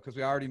Parker, though, because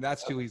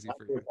that's too easy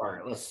for you.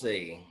 Let's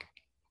see.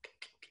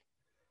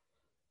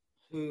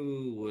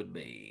 Who would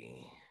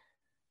be?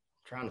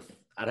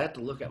 I'd have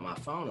to look at my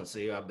phone and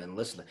see who I've been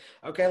listening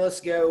to. Okay, let's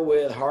go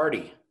with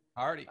Hardy.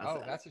 Hardy.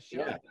 That's a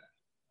show.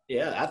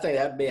 Yeah, I think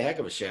that'd be a heck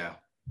of a show.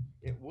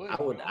 It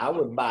would. I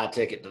would buy a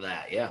ticket to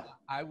that, yeah.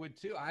 I would,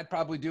 too. I'd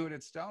probably do it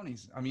at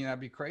Stoney's. I mean, that'd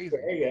be crazy.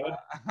 There you go.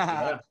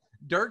 Yeah.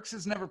 Dierks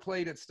has never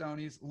played at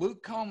Stoney's.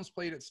 Luke Combs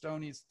played at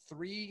Stoney's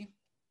 3.5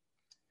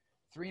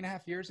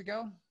 years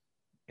ago,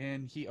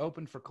 and he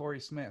opened for Corey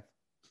Smith.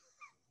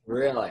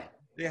 Really?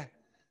 Yeah.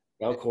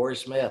 Oh, Corey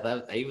Smith.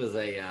 He was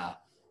I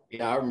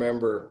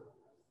remember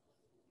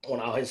when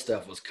all his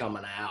stuff was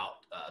coming out,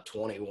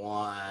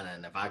 21,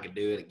 and If I Could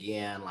Do It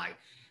Again, like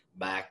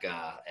back,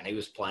 and he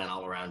was playing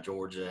all around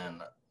Georgia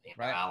and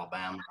right.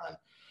 Alabama.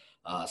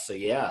 And, so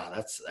yeah,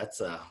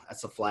 that's a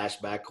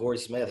flashback. Corey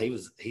Smith,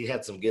 he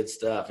had some good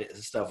stuff.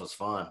 His stuff was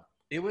fun.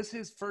 It was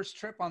his first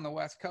trip on the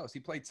West Coast. He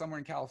played somewhere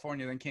in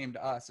California, then came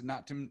to us, and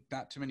not too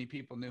many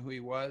people knew who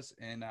he was.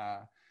 And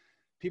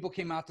people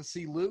came out to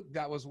see Luke.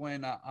 That was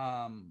when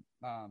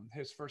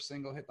his first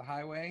single hit the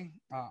highway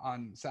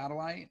on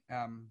satellite,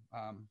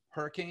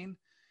 Hurricane.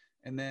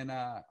 And then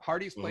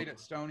Hardy's played at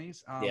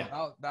Stoney's.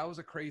 That was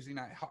a crazy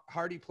night.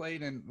 Hardy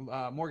played, and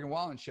Morgan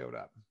Wallen showed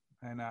up.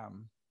 And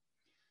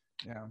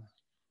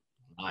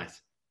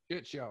nice.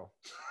 Shit show.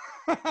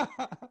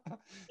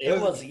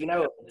 It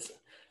was,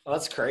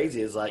 what's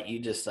crazy is like you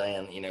just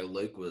saying,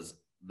 Luke was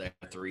there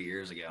 3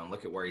 years ago, and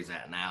look at where he's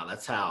at now.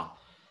 That's how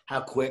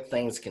quick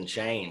things can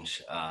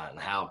change, and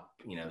how,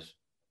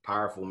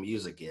 powerful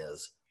music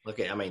is.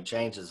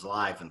 Changed his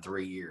life in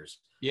 3 years.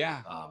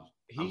 Yeah.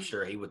 I'm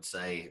sure he would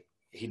say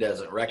he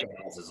doesn't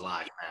recognize his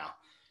life now.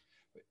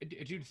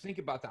 Dude, think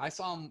about that. I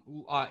saw him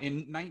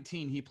in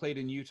 19. He played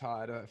in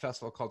Utah at a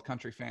festival called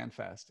Country Fan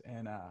Fest,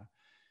 and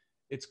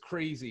it's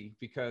crazy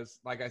because,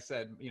 like I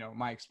said, you know,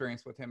 my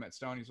experience with him at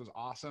Stoney's was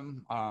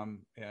awesome.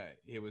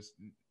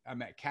 I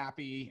met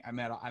Cappy. I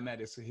met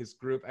his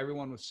group.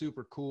 Everyone was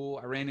super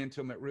cool. I ran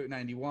into him at Route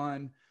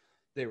 91.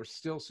 They were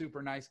still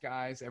super nice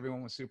guys.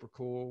 Everyone was super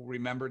cool.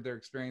 Remembered their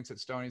experience at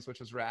Stoney's, which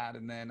was rad.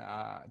 And then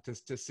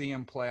to see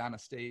him play on a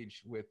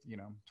stage with, you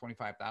know,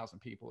 25,000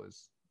 people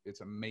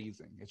it's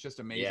amazing. It's just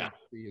amazing to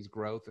see his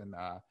growth, and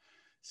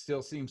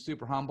still seems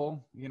super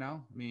humble, you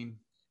know. I mean,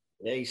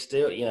 yeah, he's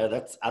still, you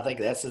know, I think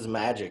that's his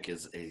magic,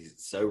 is he's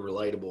so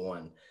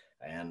relatable,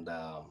 and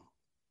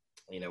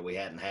you know, we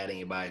hadn't had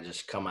anybody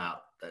just come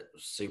out that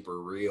was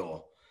super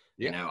real,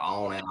 you know,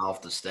 on and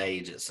off the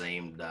stage. It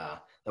seemed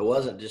that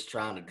wasn't just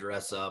trying to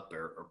dress up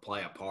or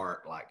play a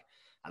part. Like,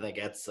 I think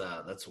that's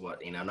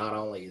what, you know, not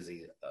only is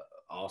he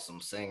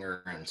awesome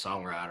singer and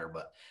songwriter,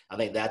 but I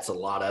think that's a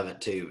lot of it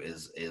too,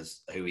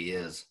 is who he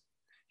is.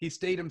 He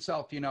stayed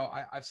himself. You know,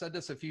 I've said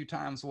this a few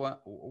times.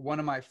 One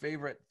of my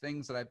favorite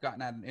things that I've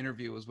gotten at an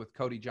interview was with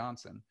Cody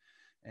Johnson,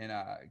 and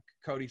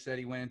Cody said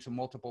he went into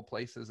multiple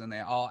places and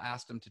they all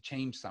asked him to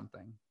change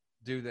something,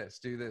 do this,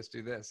 do this,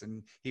 do this,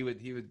 and he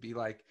would be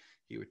like,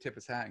 he would tip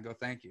his hat and go,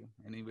 thank you,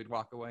 and he would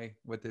walk away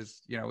with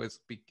his, you know,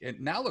 and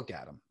now look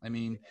at him. I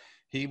mean,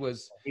 he's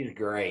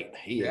great.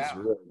 He is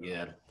really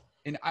good.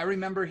 And I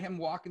remember him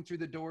walking through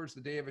the doors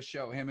the day of a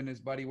show. Him and his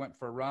buddy went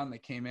for a run. They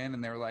came in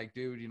and they were like,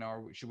 dude, you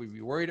know, should we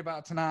be worried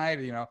about tonight?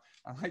 You know,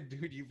 I'm like,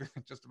 dude, you've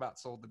just about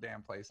sold the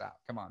damn place out.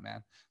 Come on,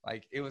 man.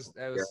 Like it was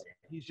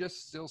he's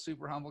just still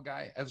super humble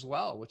guy as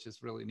well, which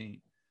is really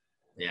neat.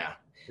 Yeah.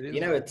 You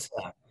know, it's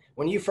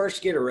when you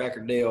first get a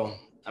record deal,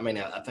 I mean,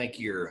 I think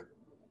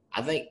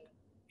I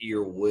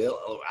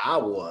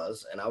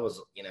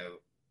was, you know,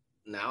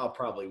 now I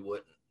probably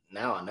wouldn't.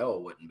 Now I know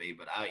it wouldn't be,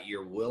 but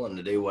you're willing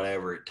to do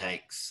whatever it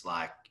takes,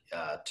 like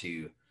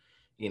to,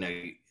 you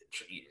know,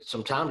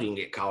 sometimes you can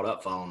get caught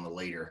up following the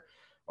leader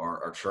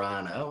or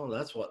trying,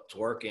 that's what's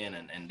working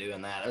and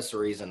doing that. That's the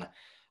reason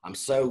I'm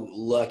so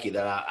lucky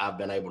that I've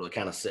been able to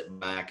kind of sit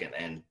back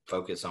and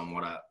focus on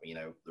what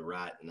the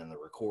writing and the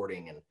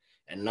recording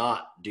and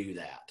not do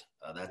that.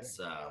 That's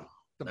the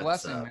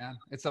blessing, man.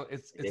 It's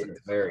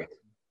very,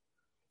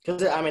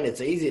 because I mean, it's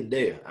easy to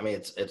do. I mean,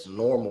 it's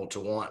normal to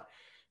want.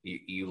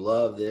 You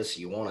love this,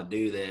 you want to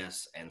do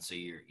this, and so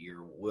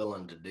you're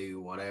willing to do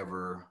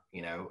whatever,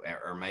 you know,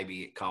 or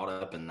maybe get caught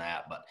up in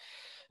that. But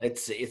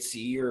it's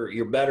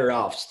you're better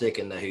off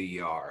sticking to who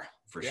you are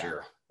for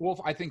sure. Well,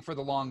 I think for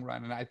the long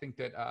run, and I think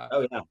that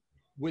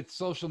with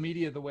social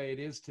media the way it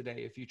is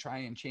today, if you try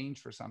and change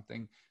for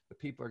something, the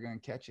people are going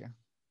to catch you.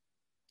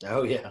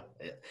 Oh yeah,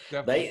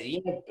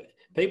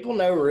 people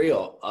know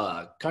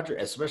real country,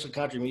 especially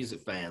country music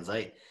fans.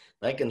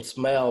 They can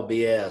smell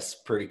BS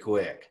pretty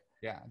quick.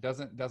 Yeah, it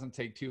doesn't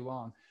take too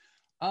long.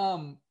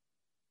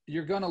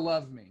 You're Gonna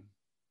Love Me.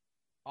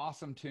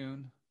 Awesome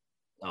tune.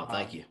 Oh,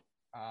 thank you.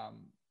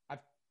 I've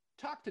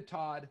talked to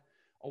Todd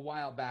a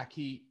while back.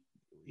 He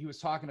was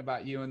talking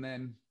about you, and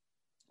then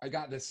I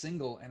got this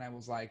single and I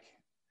was like,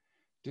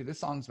 dude, this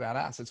song's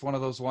badass. It's one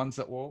of those ones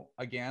that will,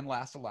 again,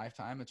 last a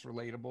lifetime. It's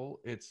relatable.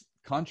 It's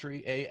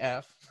country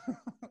AF.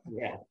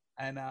 Yeah.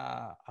 And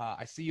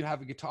I see you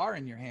have a guitar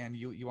in your hand.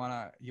 You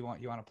want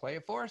to play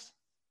it for us?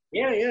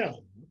 Yeah.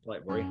 I'll play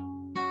it for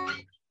you.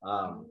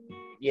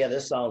 Yeah,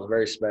 this song is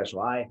very special.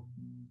 I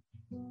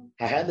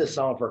had this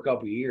song for a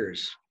couple of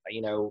years,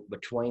 you know,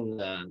 between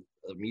the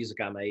music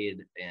I made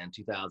in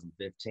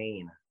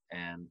 2015,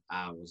 and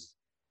I was,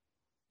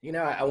 you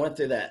know, I went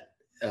through that,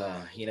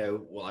 you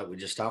know, well, like we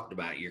just talked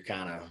about, you're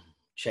kind of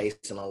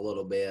chasing a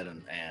little bit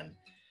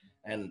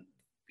and,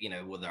 you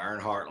know, with the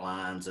Earnhardt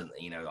lines and,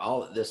 you know,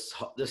 all this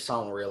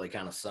song really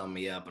kind of summed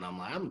me up, and I'm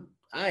like,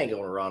 I ain't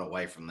going to run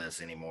away from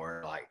this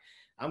anymore. Like,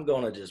 I'm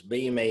going to just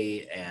be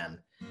me, and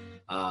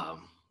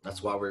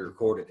that's why we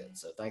recorded it.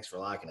 So thanks for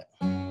liking it.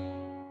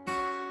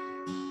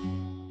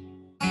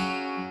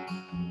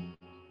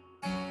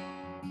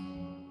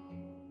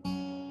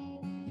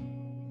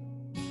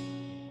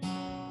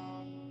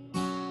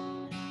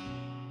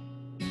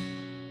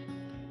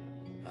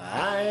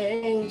 I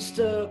ain't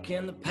stuck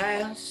in the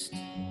past,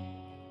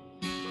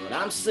 but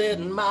I'm set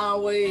in my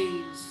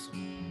ways.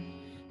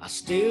 I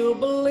still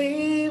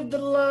believe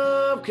that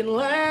love can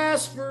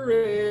last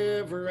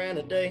forever and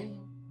a day.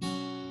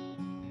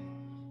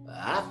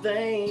 I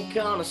think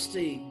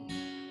honesty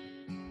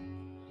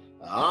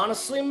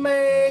honestly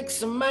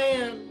makes a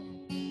man,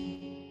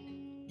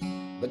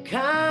 the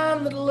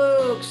kind that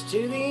looks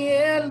to the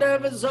end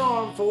of his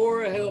arm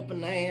for a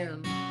helping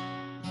hand.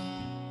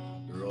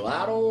 Girl,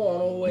 I don't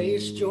want to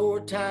waste your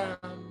time,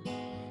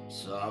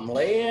 so I'm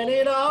laying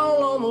it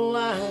all on the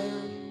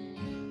line.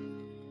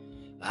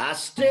 I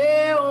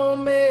still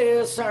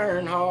miss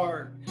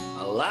Earnhardt.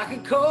 I like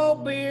a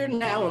cold beer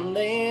now and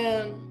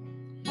then.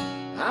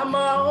 I'm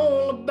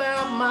all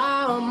about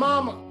my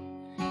mama.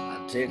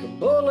 I take a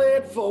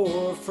bullet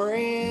for a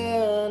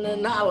friend,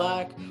 and I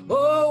like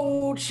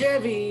old old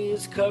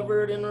Chevy's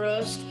covered in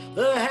rust.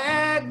 The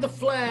hag, the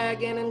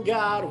flag, and in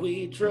God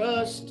we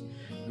trust.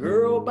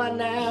 Girl, by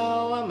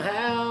now I'm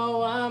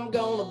how I'm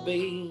gonna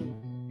be.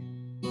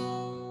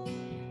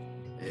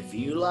 If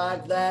you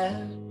like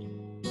that,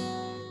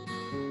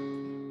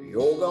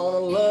 you're gonna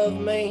love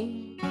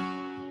me.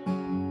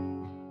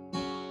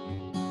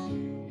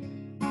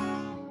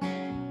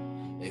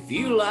 If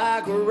you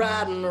like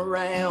riding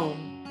around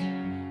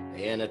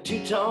in a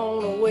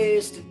two-tone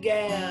wasted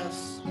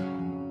gas,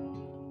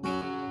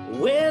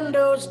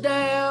 windows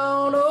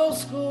down, old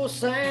school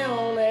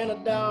sound, and a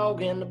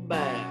dog in the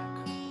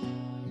back,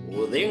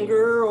 well then,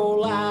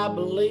 girl, I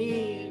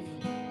believe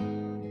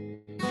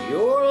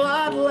you're a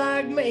lot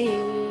like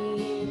me.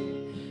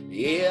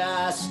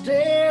 Yeah, I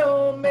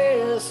still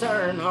miss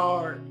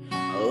Earnhardt.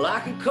 I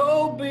like a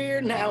cold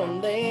beer now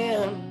and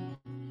then.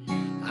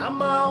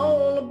 I'm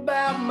all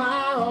about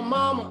my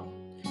mama.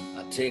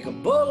 I take a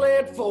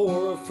bullet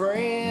for a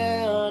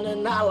friend.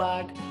 And I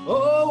like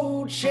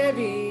old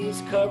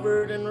Chevys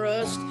covered in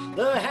rust.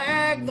 The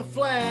hag, the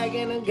flag,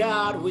 and in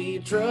God we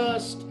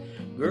trust.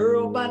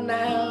 Girl, by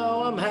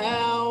now I'm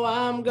how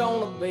I'm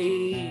gonna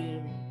be.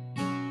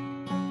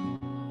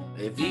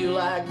 If you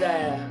like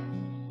that,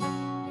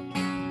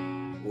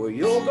 well,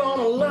 you're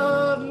gonna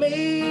love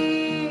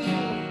me,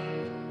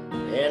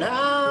 and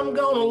I'm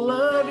gonna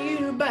love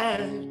you back.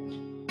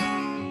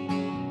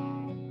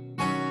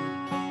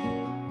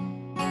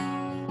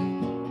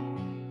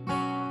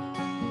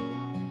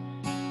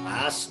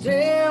 I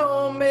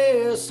still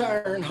miss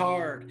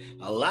Earnhardt.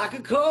 I like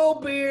a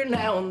cold beer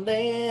now and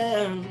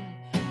then.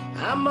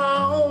 I'm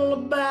all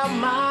about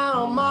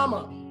my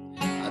mama.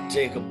 I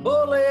take a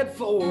bullet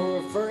for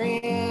a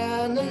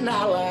friend. And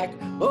I like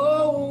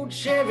old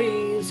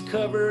Chevys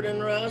covered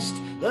in rust.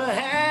 The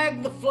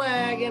hag, the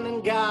flag, and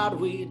in God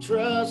we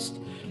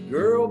trust.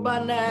 Girl,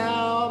 by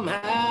now I'm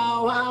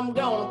how I'm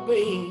gonna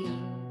be.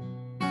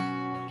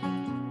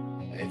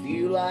 If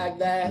you like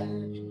that,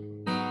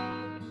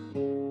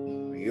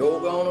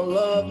 you're gonna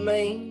love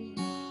me.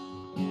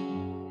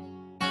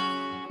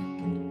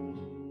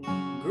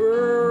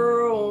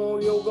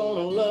 Girl, you're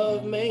gonna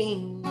love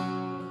me.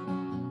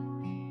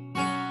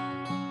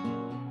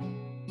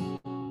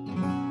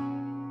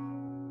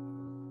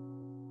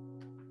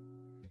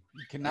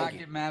 You cannot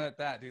get mad at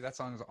that, dude. That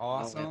song is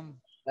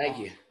awesome. Thank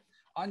you.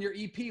 On your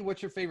EP,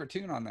 what's your favorite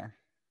tune on there?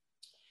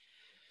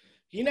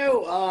 You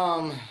know,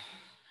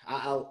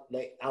 I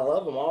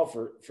love them all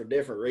for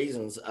different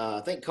reasons.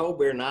 I think Cold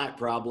Beer Night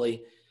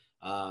probably,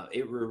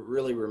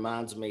 really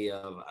reminds me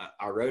of,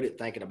 I wrote it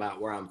thinking about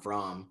where I'm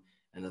from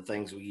and the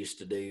things we used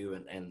to do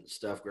and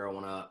stuff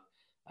growing up.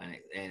 And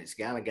it's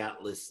kind of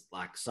got this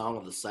like Song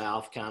of the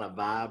South kind of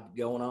vibe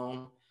going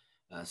on.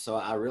 So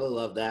I really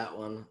love that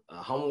one.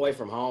 Home Away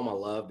from Home I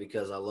love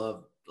because I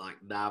love like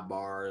dive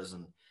bars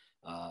and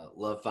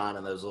love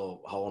finding those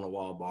little hole in the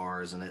wall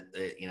bars, and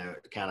it you know,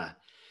 it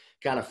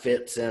kind of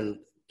fits in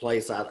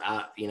place.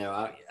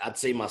 I'd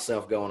see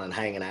myself going and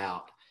hanging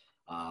out.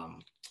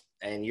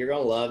 And You're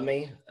Gonna Love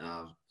Me.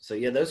 So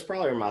yeah, those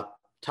probably are my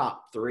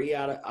top three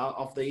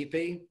off the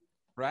EP.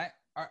 Right.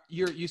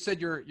 You said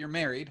you're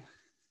married.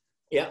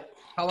 Yeah.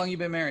 How long you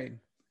been married?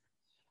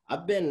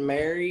 I've been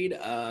married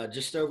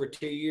just over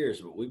 2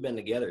 years, but we've been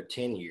together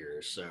 10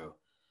 years. So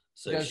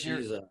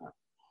she's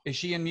is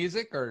she in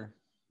music or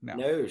no?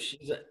 No,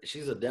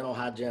 she's a dental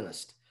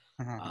hygienist.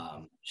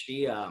 Uh-huh.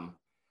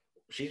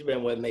 She's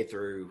been with me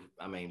through,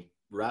 I mean,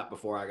 right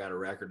before I got a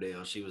record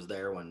deal. She was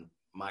there when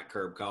Mike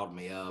Curb called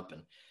me up,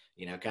 and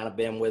kind of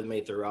been with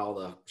me through all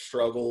the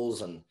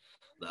struggles and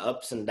the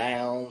ups and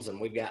downs, and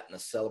we've gotten to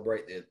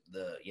celebrate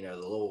the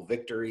little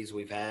victories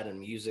we've had in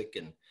music.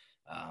 And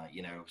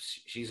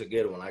she's a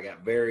good one. I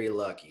got very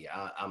lucky.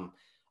 I'm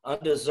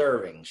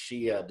undeserving.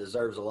 She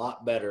deserves a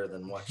lot better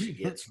than what she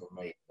gets from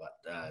me, but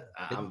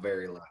I'm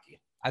very lucky.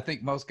 I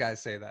think most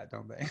guys say that,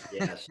 don't they?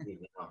 Yes.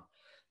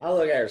 I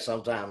look at her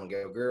sometime and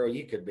go, girl,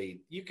 you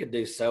could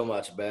do so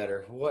much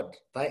better.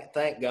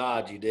 Thank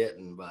God you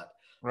didn't, but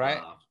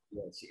right.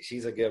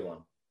 She's a good one.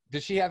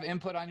 Does she have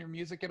input on your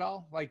music at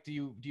all? Like, do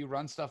you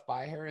run stuff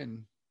by her?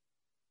 And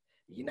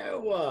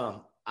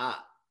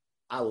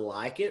I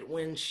like it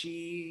when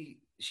she's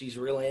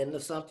really into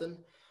something.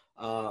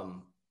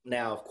 Now,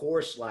 of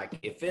course, like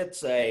if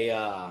it's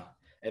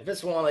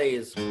one of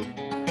these,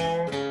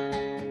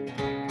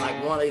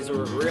 like one of these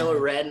really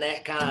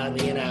redneck kind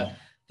of,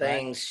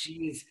 things,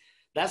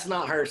 that's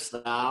not her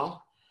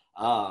style.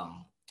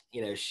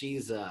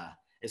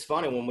 It's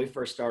funny, when we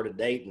first started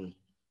dating,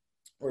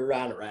 we were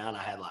riding around.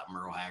 I had like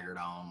Merle Haggard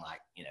on,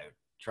 like,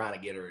 trying to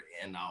get her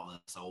into all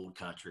this old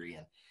country.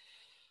 And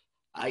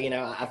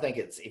I think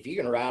it's, if you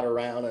can ride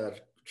around in a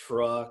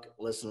truck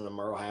listening to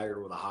Merle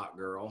Haggard with a hot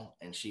girl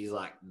and she's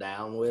like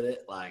down with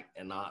it, like,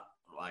 and not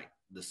like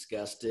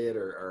disgusted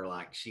or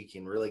like she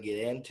can really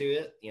get into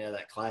it,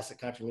 that classic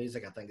country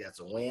music, I think that's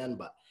a win.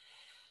 But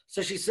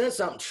so she said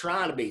something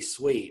trying to be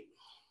sweet,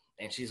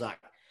 and she's like,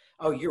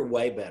 "Oh, you're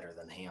way better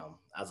than him."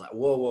 I was like,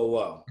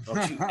 whoa.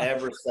 Don't you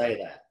ever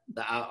say that.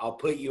 I'll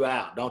put you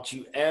out. Don't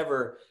you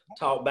ever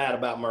talk bad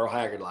about Merle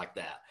Haggard like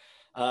that.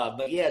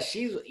 But yeah,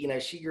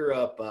 she grew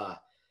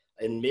up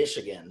in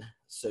Michigan.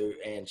 So,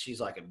 and she's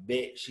a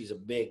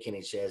big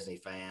Kenny Chesney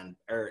fan,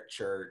 Eric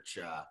Church,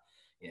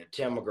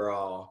 Tim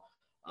McGraw.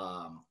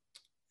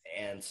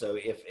 And so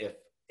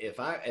if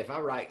I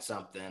write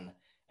something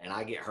and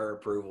I get her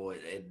approval,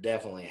 it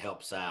definitely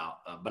helps out.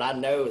 But I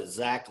know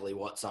exactly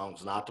what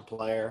songs not to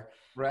play her.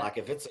 Right. Like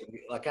if it's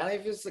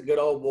a good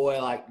old boy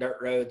like Dirt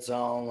Road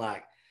song,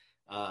 like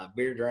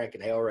beer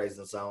drinking hell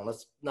raising song,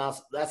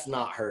 that's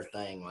not her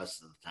thing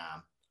most of the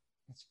time.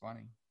 That's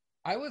funny.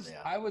 I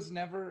was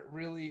never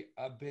really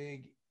a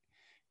big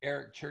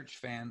Eric Church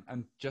fan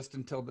just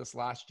until this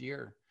last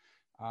year.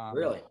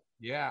 Really?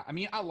 Yeah. I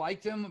mean, I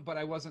liked him, but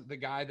I wasn't the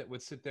guy that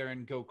would sit there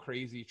and go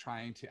crazy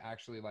trying to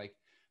actually like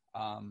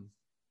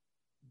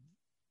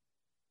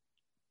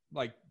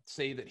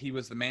say that he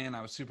was the man.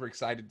 I was super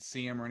excited to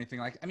see him or anything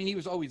like. I mean, he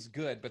was always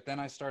good, but then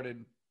I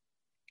started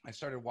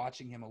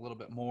watching him a little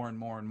bit more and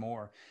more and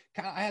more.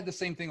 I had the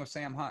same thing with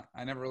Sam Hunt.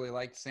 I never really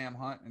liked Sam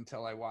Hunt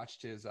until I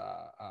watched his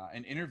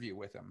an interview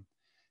with him,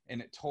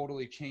 and it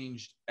totally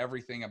changed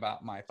everything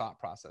about my thought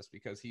process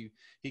because he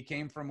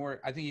came from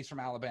where I think he's from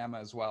Alabama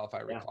as well, if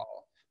I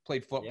recall.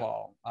 Played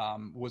football,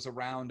 was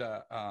around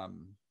a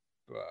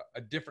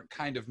different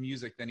kind of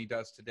music than he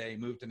does today,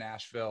 moved to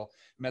Nashville,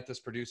 met this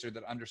producer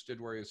that understood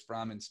where he was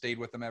from and stayed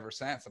with him ever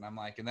since. And I'm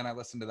like, and then I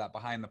listened to that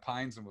Behind the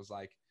Pines and was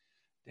like,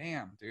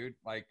 damn, dude,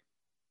 like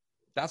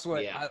that's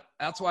why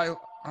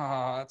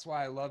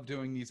I love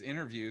doing these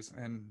interviews,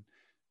 and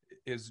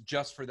is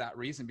just for that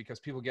reason, because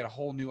people get a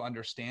whole new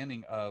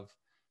understanding of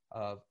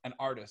an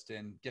artist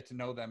and get to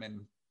know them.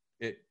 And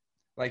it,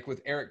 like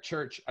with Eric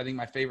Church, I think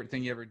my favorite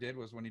thing he ever did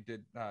was when he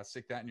did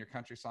Sick That in Your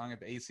Country song at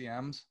the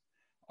ACMs.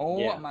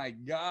 Oh my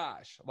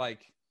gosh.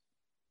 Like,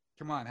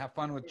 come on, have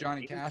fun with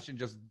Johnny Cash and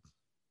just.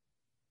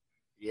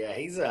 Yeah,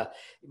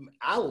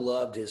 I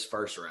loved his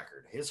first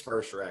record. His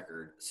first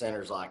record,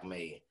 Sinners Like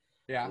Me,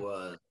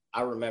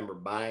 I remember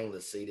buying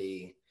the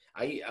CD.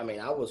 I mean,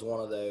 I was one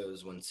of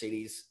those when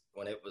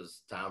it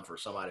was time for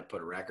somebody to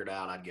put a record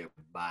out, I'd go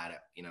buy it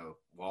at,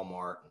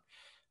 Walmart. And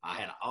I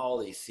had all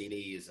these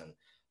CDs, and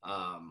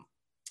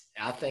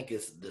I think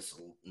it's this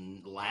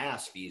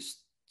last few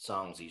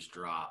songs he's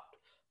dropped.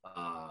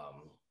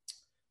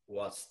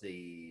 What's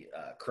the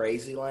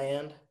Crazy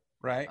Land?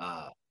 Right.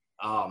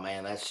 Oh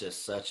man, that's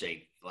just such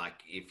a, like,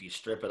 if you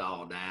strip it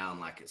all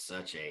down, like it's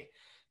such a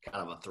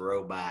kind of a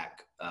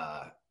throwback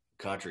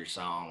country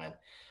song. And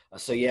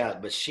so yeah,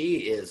 but she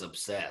is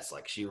obsessed.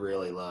 Like, she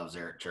really loves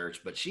Eric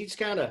Church, but she's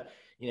kind of,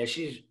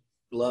 she's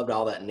loved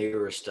all that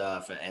newer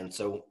stuff, and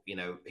so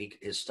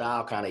his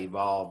style kind of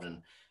evolved,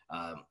 and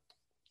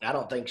I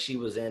don't think she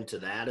was into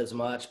that as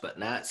much, but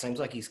now it seems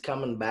like he's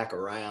coming back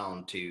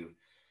around to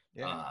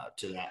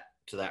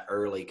that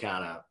early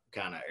kind of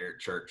Eric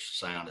Church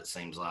sound, it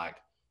seems like.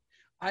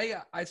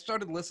 I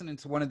started listening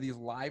to one of these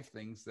live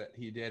things that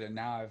he did, and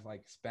now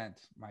I've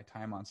spent my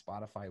time on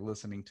Spotify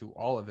listening to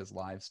all of his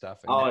live stuff.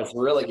 And it's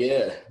really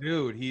good,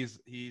 dude. He's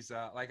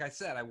like I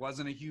said, I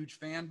wasn't a huge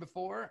fan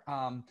before.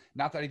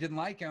 Not that I didn't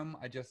like him,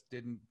 I just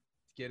didn't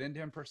get into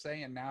him per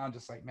se. And now I'm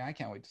just like, man, I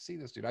can't wait to see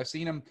this dude. I've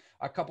seen him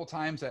a couple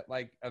times at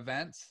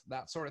events,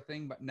 that sort of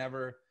thing, but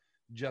never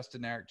just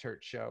an Eric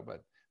Church show.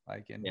 But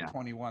in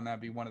 21,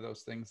 that'd be one of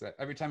those things that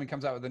every time he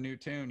comes out with a new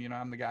tune,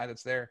 I'm the guy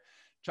that's there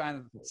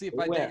trying to see if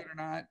I dig it or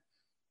not.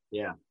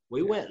 Yeah.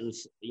 We went and,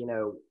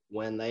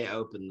 when they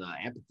opened the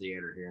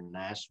amphitheater here in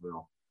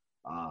Nashville,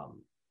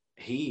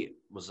 he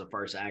was the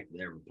first act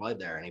that ever played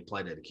there, and he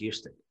played it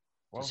acoustic.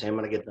 Just him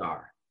and a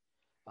guitar.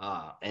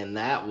 And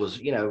that was,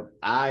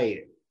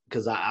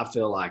 because I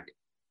feel like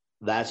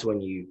that's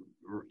when you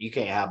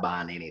can't hide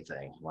behind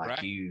anything. Like,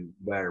 right. You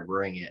better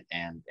bring it,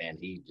 and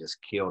he just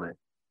killed it.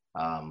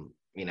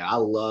 I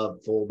love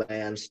full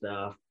band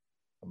stuff.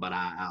 But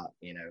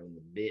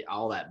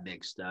all that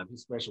big stuff,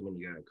 especially when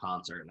you go to a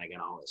concert and they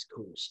got all this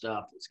cool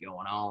stuff that's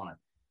going on.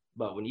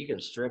 But when you can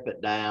strip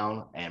it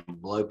down and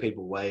blow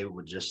people away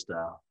with just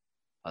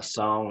a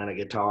song and a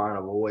guitar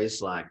and a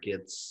voice,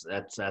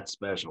 that's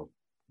special.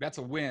 That's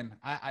a win.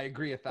 I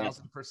agree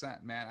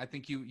 1,000%, man. I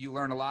think you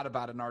learn a lot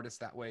about an artist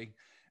that way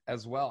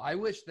as well. I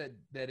wish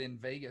that in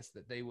Vegas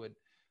that they would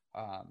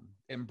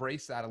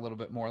embrace that a little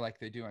bit more like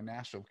they do in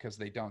Nashville, because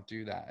they don't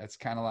do that. It's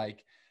kind of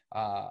like,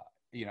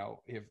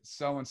 if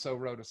so-and-so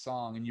wrote a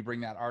song and you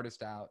bring that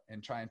artist out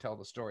and try and tell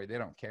the story, they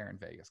don't care in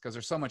Vegas because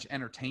there's so much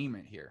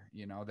entertainment here.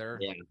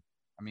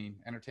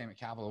 Entertainment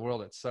capital of the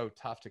world. It's so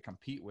tough to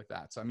compete with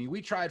that. So, we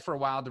tried for a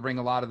while to bring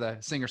a lot of the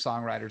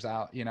singer-songwriters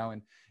out,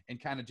 and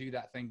kind of do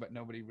that thing, but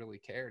nobody really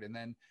cared. And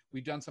then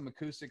we've done some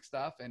acoustic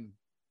stuff, and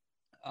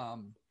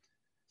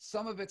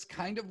some of it's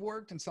kind of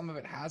worked and some of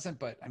it hasn't,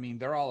 but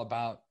they're all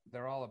about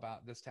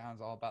this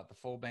town's all about the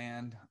full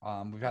band.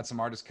 We've had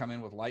some artists come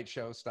in with light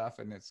show stuff,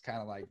 and it's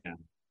kind of like,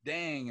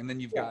 dang. And then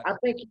you've got, I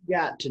think you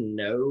got to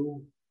know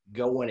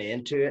going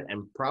into it,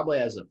 and probably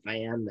as a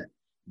fan that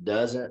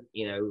doesn't,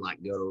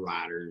 go to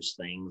writers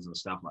things and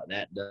stuff like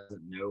that,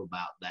 doesn't know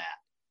about that.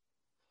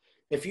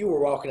 If you were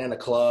walking in a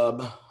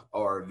club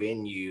or a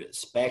venue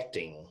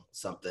expecting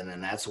something,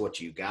 and that's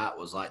what you got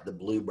was like the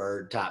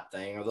Bluebird type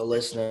thing or the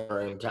listening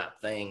room type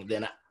thing,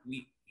 then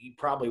you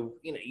probably,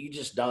 you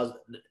just does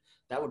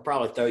that would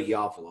probably throw you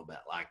off a little bit,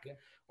 like,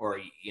 or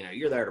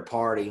you're there to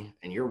party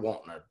and you're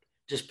wanting to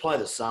just play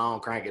the song,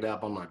 crank it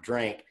up on my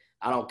drink.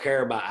 I don't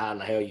care about how in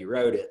the hell you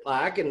wrote it.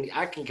 Like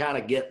I can kind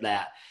of get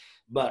that,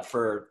 but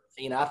for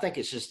I think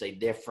it's just a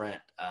different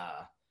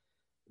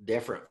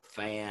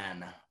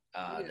fan.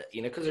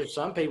 Because there's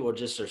some people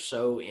just are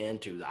so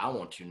into. I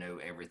want to know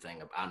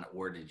everything about.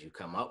 Where did you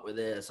come up with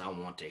this? I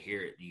want to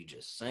hear it. You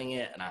just sing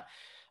it,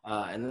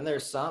 and then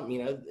there's some.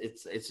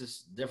 It's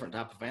just different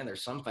type of fan.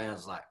 There's some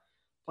fans like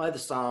play the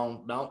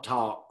song, don't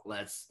talk,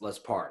 let's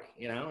party.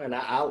 And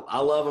I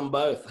love them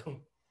both.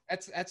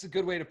 That's a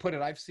good way to put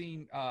it. I've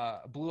seen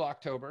Blue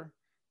October,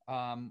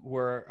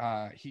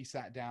 where Justin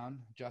sat down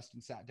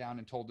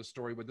and told the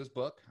story with his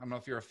book. I don't know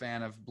if you're a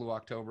fan of Blue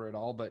October at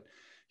all, but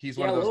he's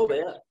one of those. A little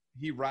bit.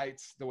 He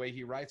writes the way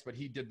he writes, but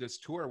he did this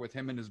tour with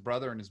him and his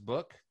brother and his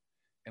book,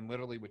 and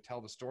literally would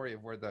tell the story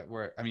of where it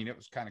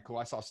was kind of cool.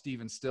 I saw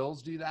Steven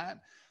Stills do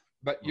that,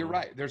 but you're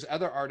right. There's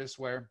other artists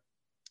where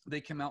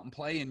they come out and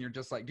play and you're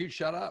just like, dude,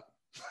 shut up.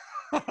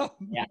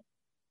 Yeah.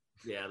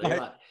 They're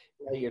like,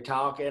 you're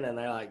talking and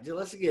they're like, dude,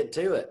 let's get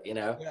to it.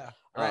 Yeah.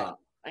 Right.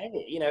 And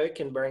it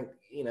can bring,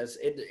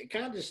 it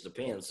kind of just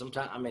depends.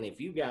 Sometimes, if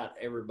you got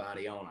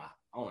everybody on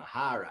a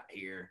high right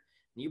here,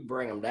 and you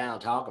bring them down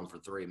talking for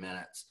 3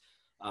 minutes,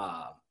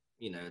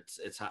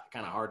 it's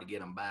kind of hard to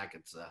get them back.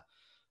 It's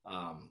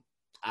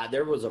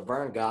there was a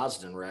Vern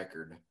Gosdin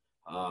record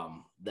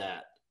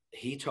that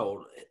he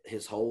told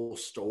his whole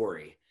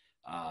story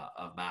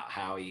about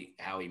how he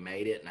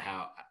made it and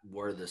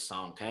where this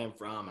song came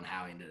from and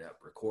how he ended up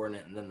recording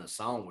it, and then the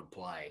song would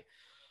play,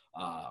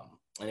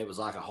 and it was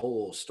like a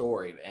whole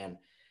story. And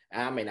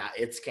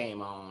it's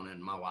came on,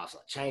 and my wife's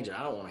like, change it.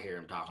 I don't want to hear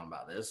him talking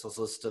about this. Let's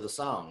listen to the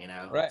song.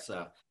 Right.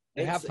 So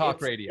they have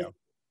talk radio.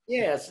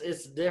 Yes,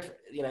 it's different,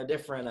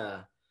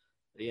 different,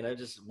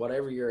 just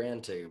whatever you're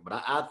into.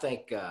 But I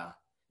think, my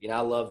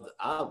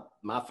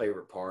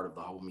favorite part of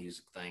the whole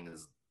music thing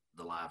is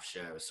the live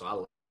show. So I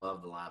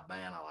love the live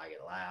band. I like it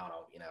loud.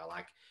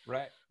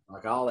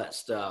 Like all that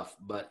stuff.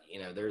 But,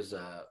 there's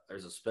a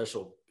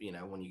special,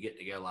 when you get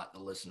to go like the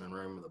listening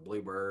room or the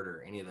Bluebird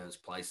or any of those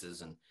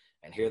places and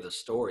hear the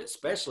story,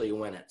 especially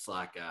when it's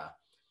like,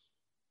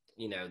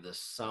 the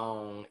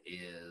song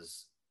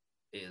is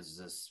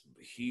this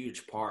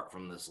huge part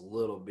from this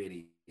little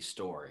bitty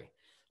story.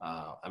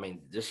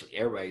 Just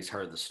everybody's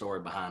heard the story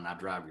behind I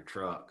Drive Your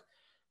Truck,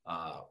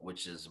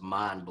 which is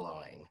mind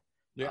blowing.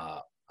 Yeah.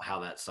 How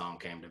that song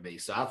came to be.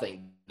 So I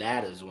think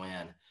that is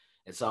when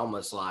it's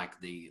almost like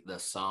the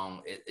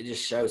song, it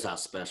just shows how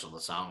special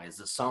the song is.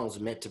 The song's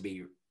meant to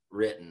be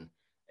written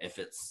if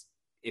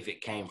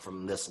it came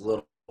from this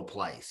little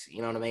place.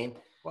 You know what I mean?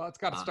 Well, it's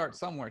got to start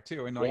somewhere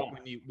too. And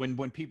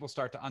when people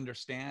start to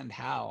understand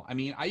how,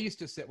 I used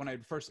to sit when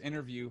I'd first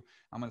interview,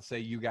 I'm going to say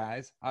you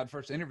guys, I'd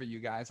first interview you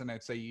guys and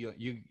I'd say,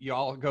 you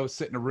all go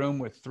sit in a room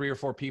with 3 or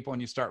 4 people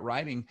and you start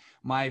writing.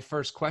 My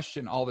first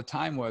question all the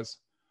time was,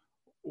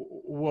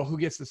 well, who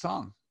gets the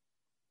song?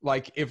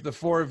 Like if the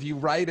 4 of you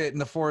write it and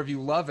the 4 of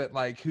you love it,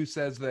 like who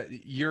says that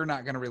you're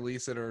not going to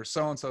release it or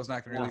so-and-so's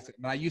not going to release it?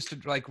 And I used to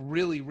like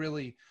really,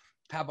 really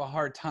have a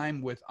hard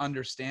time with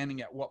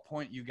understanding at what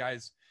point you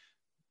guys,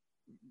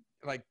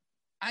 like,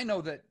 I know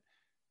that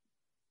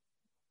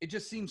it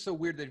just seems so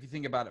weird that if you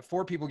think about it,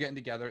 4 people getting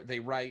together,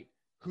 they write,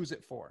 who's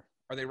it for?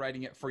 Are they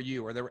writing it for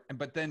you?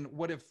 But then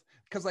what if,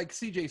 because like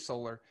CJ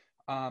Solar,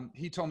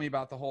 he told me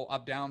about the whole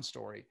Up Down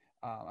story,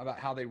 about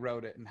how they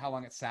wrote it and how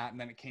long it sat,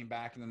 and then it came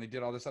back, and then they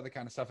did all this other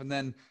kind of stuff. And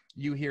then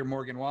you hear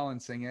Morgan Wallen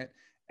sing it,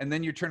 and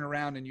then you turn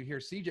around and you hear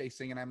CJ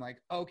sing, and I'm like,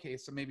 okay,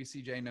 so maybe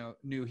CJ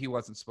knew he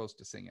wasn't supposed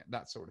to sing it,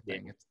 that sort of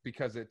thing. Yeah. It's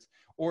because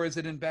or is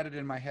it embedded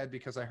in my head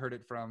because I heard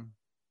it from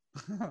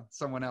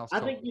someone else?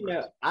 I think,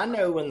 I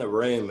know in the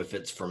room if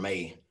it's for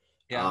me.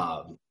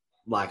 Yeah.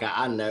 Like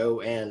I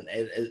know, and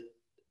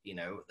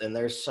and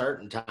there's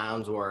certain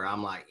times where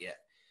I'm like, yeah,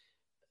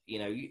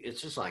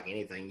 it's just like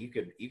anything.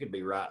 You could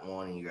be writing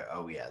one and you go,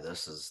 oh yeah,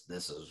 this is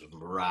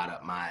right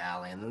up my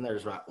alley. And then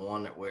there's like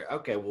one that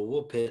okay, well,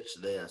 we'll pitch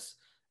this,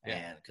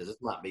 and because it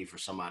might be for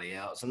somebody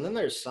else. And then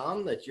there's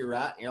some that you're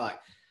writing, you're like,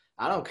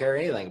 I don't care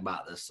anything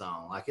about this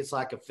song. Like it's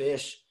like a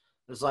fish.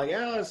 It's like,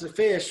 oh, it's a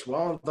fish.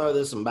 Well, I'm throw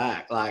this one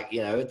back. Like,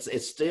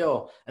 it's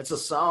still, it's a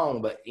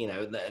song, but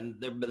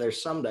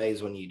there's some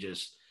days when you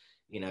just,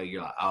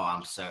 you're like, oh,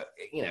 I'm so,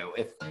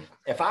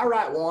 if I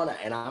write one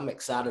and I'm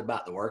excited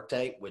about the work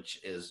tape,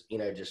 which is,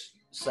 just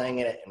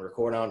singing it and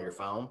recording on your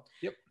phone.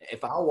 Yep.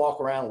 If I walk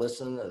around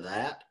listening to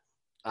that,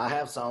 I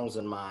have songs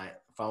in my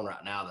phone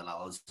right now that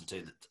I listen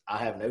to that I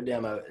have no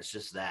demo. It's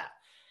just that.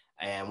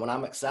 And when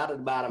I'm excited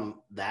about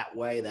them that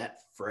way, that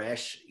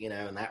fresh,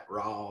 and that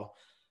raw,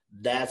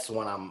 that's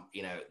when I'm,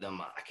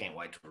 I can't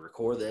wait to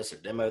record this or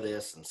demo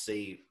this and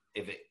see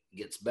if it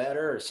gets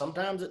better, or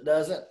sometimes it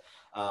doesn't.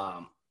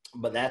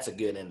 But that's a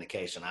good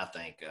indication, I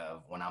think,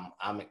 of when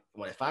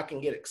if I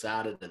can get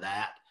excited to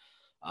that,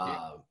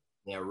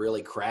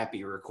 really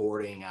crappy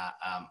recording,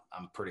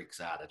 I'm pretty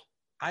excited.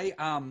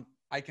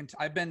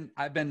 I've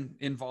been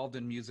involved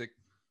in music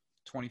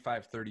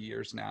 25, 30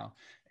 years now.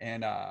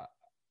 And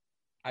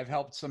I've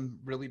helped some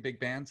really big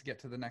bands get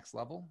to the next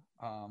level.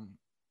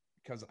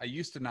 Because I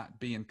used to not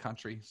be in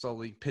country,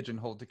 solely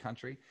pigeonholed to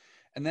country.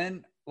 And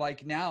then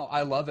like now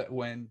I love it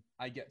when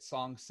I get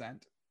songs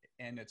sent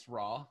and it's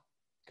raw,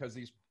 because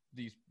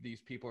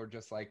these people are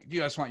just like,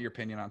 you just want your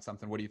opinion on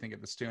something. What do you think of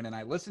this tune? And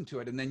I listen to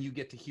it, and then you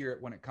get to hear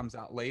it when it comes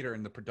out later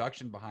and the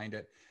production behind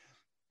it.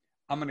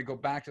 I'm going to go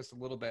back just a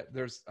little bit.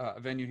 There's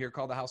a venue here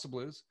called the House of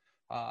Blues.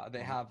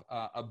 They have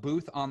a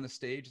booth on the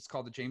stage. It's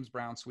called the James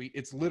Brown Suite.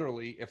 It's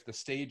literally, if the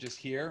stage is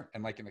here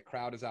and like, and the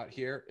crowd is out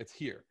here, it's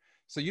here.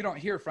 So you don't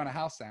hear front of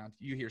house sound,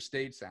 you hear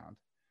stage sound.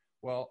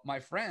 Well, my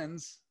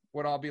friends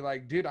would all be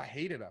like, dude, I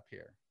hate it up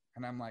here.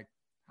 And I'm like,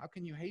 how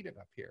can you hate it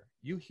up here?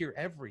 You hear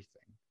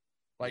everything.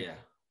 Like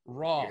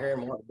raw. You're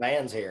hearing what the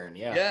band's hearing.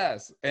 Yeah.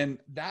 Yes. And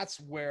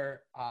that's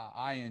where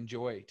I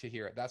enjoy to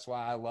hear it. That's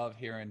why I love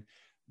hearing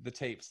the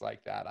tapes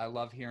like that. I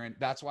love hearing,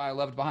 that's why I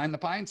loved Behind the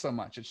Pines so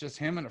much. It's just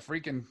him and a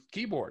freaking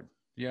keyboard,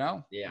 you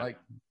know? Yeah. Like,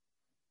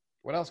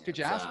 what else could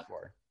you ask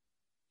for?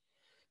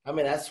 I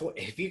mean, that's what,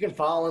 if you can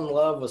fall in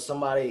love with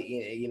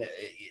somebody, you know,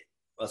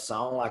 a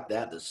song like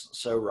that that's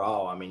so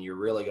raw. I mean, you're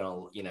really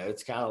gonna, you know,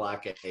 it's kind of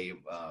like you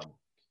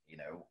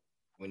know,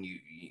 when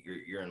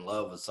you're in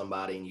love with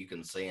somebody and you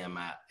can see them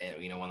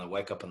you know, when they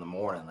wake up in the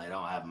morning, they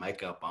don't have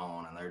makeup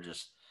on and they're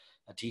just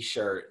a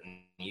t-shirt, and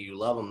you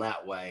love them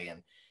that way.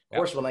 And of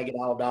course, when they get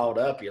all dolled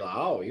up, you're like,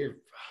 oh, you're,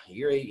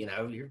 you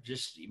know, you're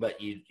just, but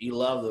you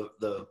love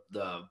the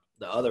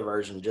other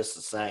version just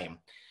the same.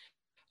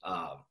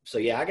 So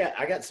yeah,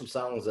 I got some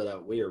songs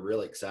that we are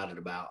really excited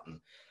about and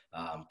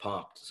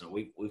pumped. So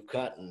we've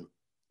cut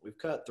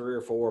 3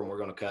 or 4, and we're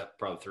going to cut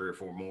probably 3 or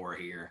 4 more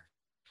here.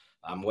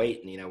 I'm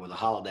waiting, you know, with the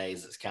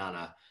holidays, it's kind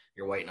of,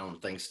 you're waiting on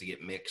things to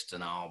get mixed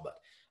and all, but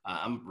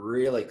I'm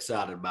really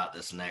excited about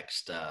this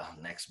next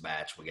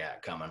batch we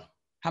got coming.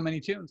 How many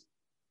tunes?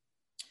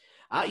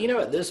 You know,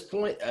 at this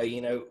point,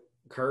 you know,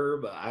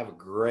 Curb, I have a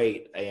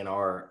great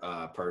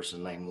A&R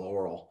person named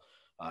Laurel,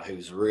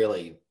 who's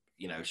really,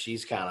 you know, she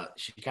kind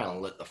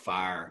of lit the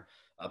fire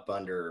up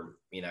under,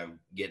 you know,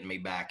 getting me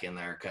back in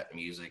there, cutting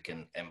music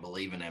and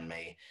believing in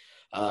me.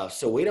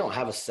 So we don't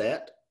have a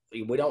set.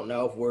 We don't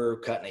know if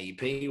we're cutting an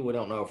EP. We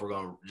don't know if we're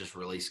going to just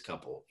release a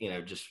couple, you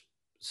know, just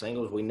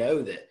singles. We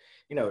know that,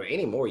 you know,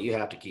 anymore you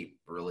have to keep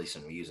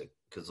releasing music,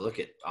 because look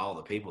at all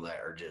the people that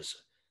are just,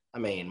 I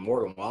mean,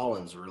 Morgan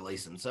Wallen's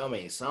releasing so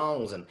many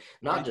songs, and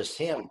not just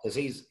him, because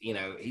he's, you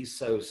know, he's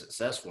so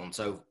successful and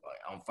so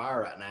on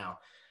fire right now,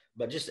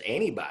 but just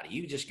anybody.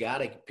 You just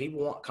gotta,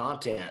 people want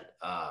content,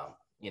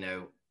 you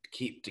know,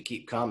 to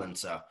keep coming.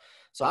 So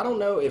I don't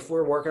know if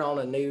we're working on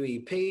a new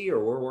EP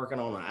or we're working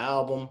on an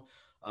album,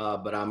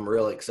 but I'm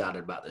really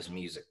excited about this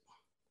music.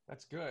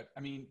 That's good. I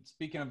mean,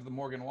 speaking of the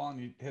Morgan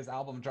Wallen, his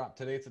album dropped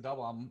today. It's a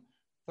double album,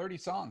 30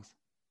 songs.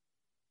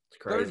 It's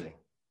crazy.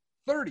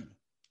 30.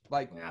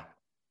 Like, yeah.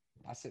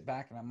 I sit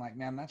back and I'm like,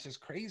 man, that's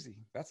just crazy.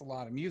 That's a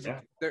lot of music.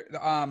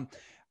 Yeah.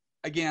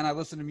 Again, I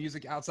listen to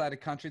music outside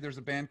of country. There's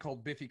a band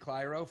called Biffy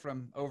Clyro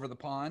from over the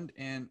pond.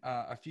 And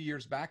a few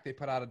years back, they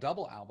put out a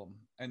double album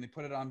and they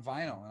put it on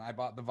vinyl. And I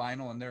bought the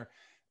vinyl, and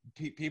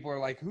people are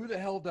like, who the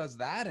hell does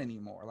that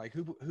anymore? Like,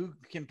 who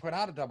can put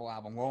out a double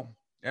album? Well,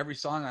 every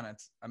song on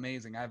it's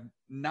amazing. I've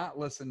not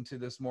listened to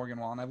this Morgan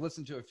Wallen. I've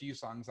listened to a few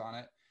songs on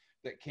it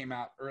that came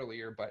out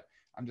earlier, but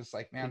I'm just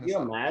like, man. Can you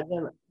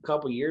imagine a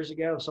couple years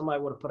ago if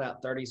somebody would have put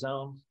out 30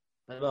 songs?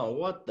 They'd be like,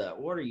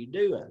 what are you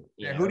doing?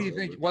 Yeah, who do you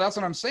think? Well, that's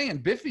what I'm saying.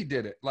 Biffy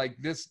did it. Like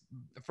this,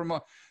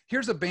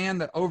 here's a band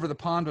that over the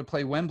pond would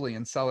play Wembley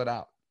and sell it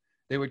out.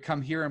 They would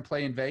come here and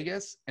play in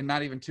Vegas, and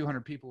not even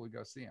 200 people would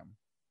go see them.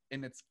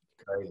 And it's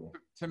crazy.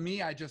 To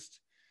me, I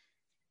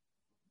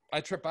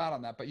trip out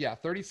on that. But yeah,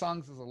 30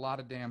 songs is a lot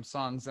of damn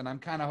songs. And I'm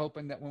kind of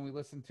hoping that when we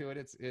listen to it,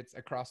 it's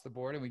across the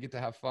board and we get to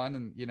have fun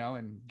and, you know,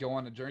 and go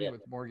on a journey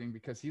with Morgan,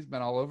 because he's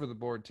been all over the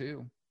board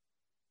too.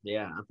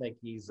 Yeah, I think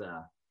he's,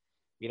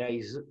 you know,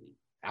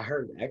 I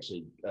heard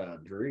actually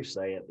Drew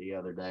say it the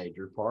other day,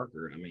 Drew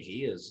Parker. I mean,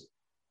 he is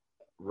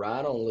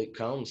right on Luke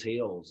Combs'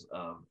 heels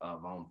of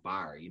on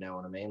fire. You know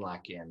what I mean?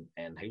 Like,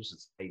 and who's to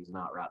say he's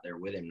not right there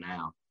with him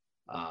now?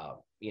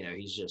 You know,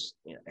 he's just,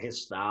 you know,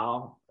 his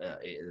style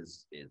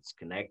it's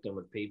connecting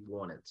with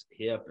people, and it's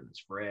hip and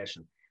it's fresh.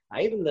 And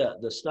even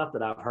the stuff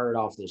that I've heard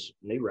off this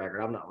new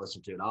record, I've not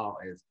listened to it all,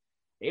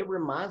 it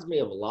reminds me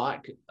of a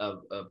lot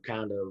of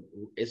kind of,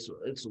 it's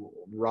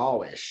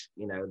rawish,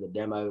 you know, the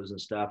demos and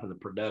stuff, and the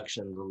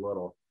production's a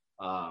little,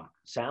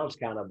 sounds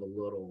kind of a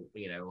little,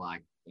 you know,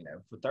 like, you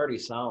know, for 30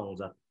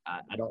 songs,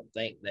 I don't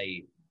think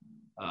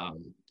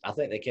I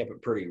think they kept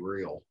it pretty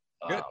real.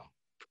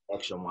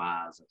 Production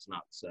wise, it's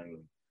not so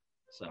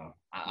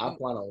I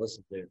plan on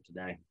listening to it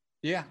today.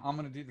 Yeah, I'm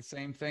gonna do the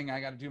same thing. I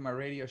got to do my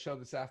radio show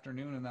this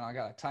afternoon, and then I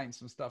got to tighten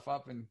some stuff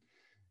up and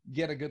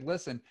get a good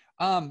listen.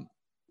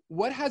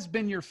 What has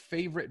been your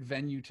favorite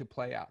venue to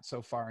play at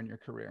so far in your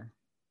career?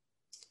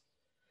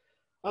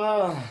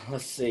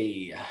 Let's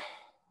see.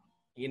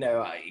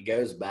 It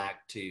goes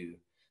back to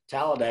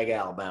Talladega,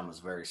 Alabama is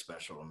very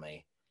special to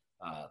me.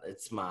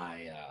 It's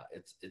my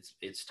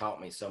it's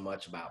taught me so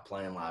much about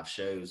playing live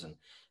shows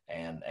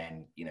and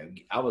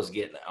I was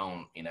getting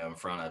on in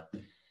front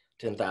of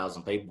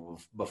 10,000 people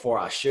before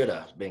I should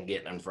have been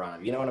getting in front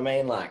of, you know what I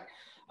mean? Like,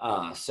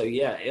 so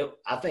yeah,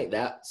 I think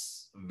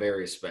that's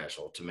very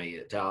special to me.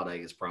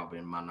 Talladega is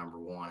probably my number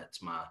one.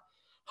 It's my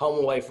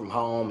home away from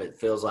home. It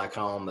feels like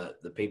home.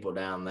 The people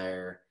down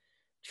there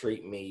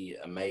treat me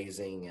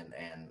amazing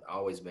and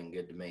always been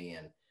good to me.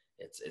 And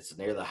it's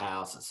near the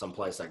house. It's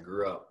someplace I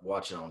grew up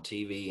watching on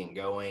TV and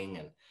going.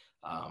 And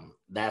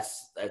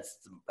that's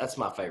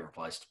my favorite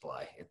place to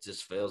play. It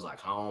just feels like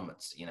home.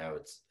 It's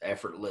it's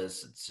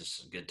effortless. It's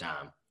just a good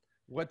time.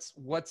 What's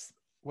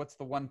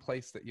the one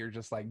place that you're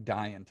just like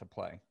dying to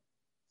play?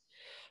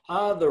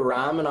 The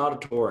Ryman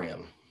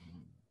Auditorium.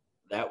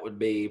 That would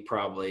be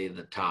probably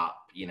the top.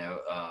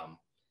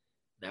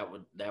 That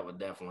would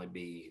definitely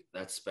be,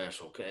 that's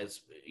special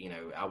because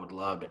I would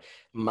love to.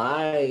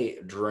 My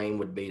dream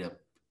would be to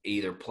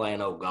either play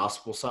an old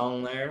gospel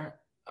song there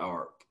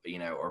or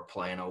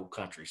play an old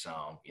country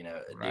song,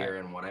 Right.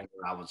 during whatever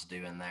I was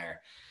doing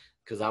there.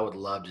 Because I would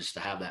love just to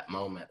have that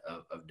moment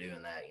of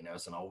doing that.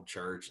 It's an old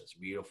church. It's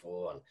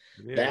beautiful.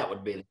 And that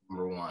would be the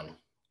number one.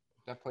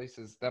 That place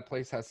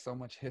has so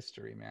much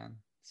history, man.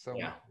 So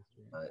much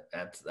history.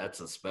 That's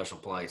a special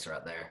place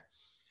right there.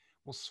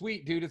 Well,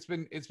 sweet, dude.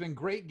 It's been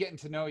great getting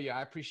to know you.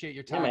 I appreciate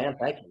your time. Yeah, man.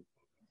 Thank you.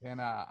 And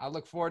I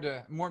look forward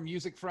to more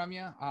music from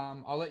you.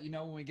 I'll let you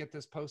know when we get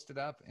this posted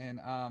up, and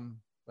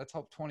let's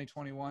hope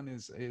 2021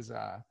 is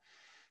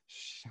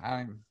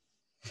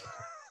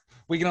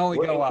we can only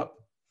go up.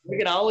 We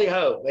can only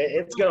hope.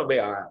 It's going to be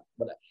all right.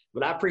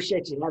 But I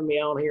appreciate you having me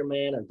on here,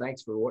 man, and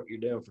thanks for what you're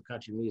doing for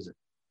country music.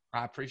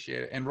 I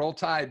appreciate it. And roll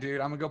Tide,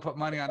 dude. I'm gonna go put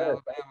money on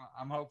Alabama.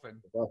 I'm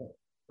hoping.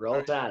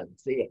 Roll Tide.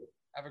 See you.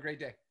 Have a great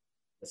day.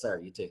 Yes,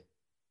 sir. You too.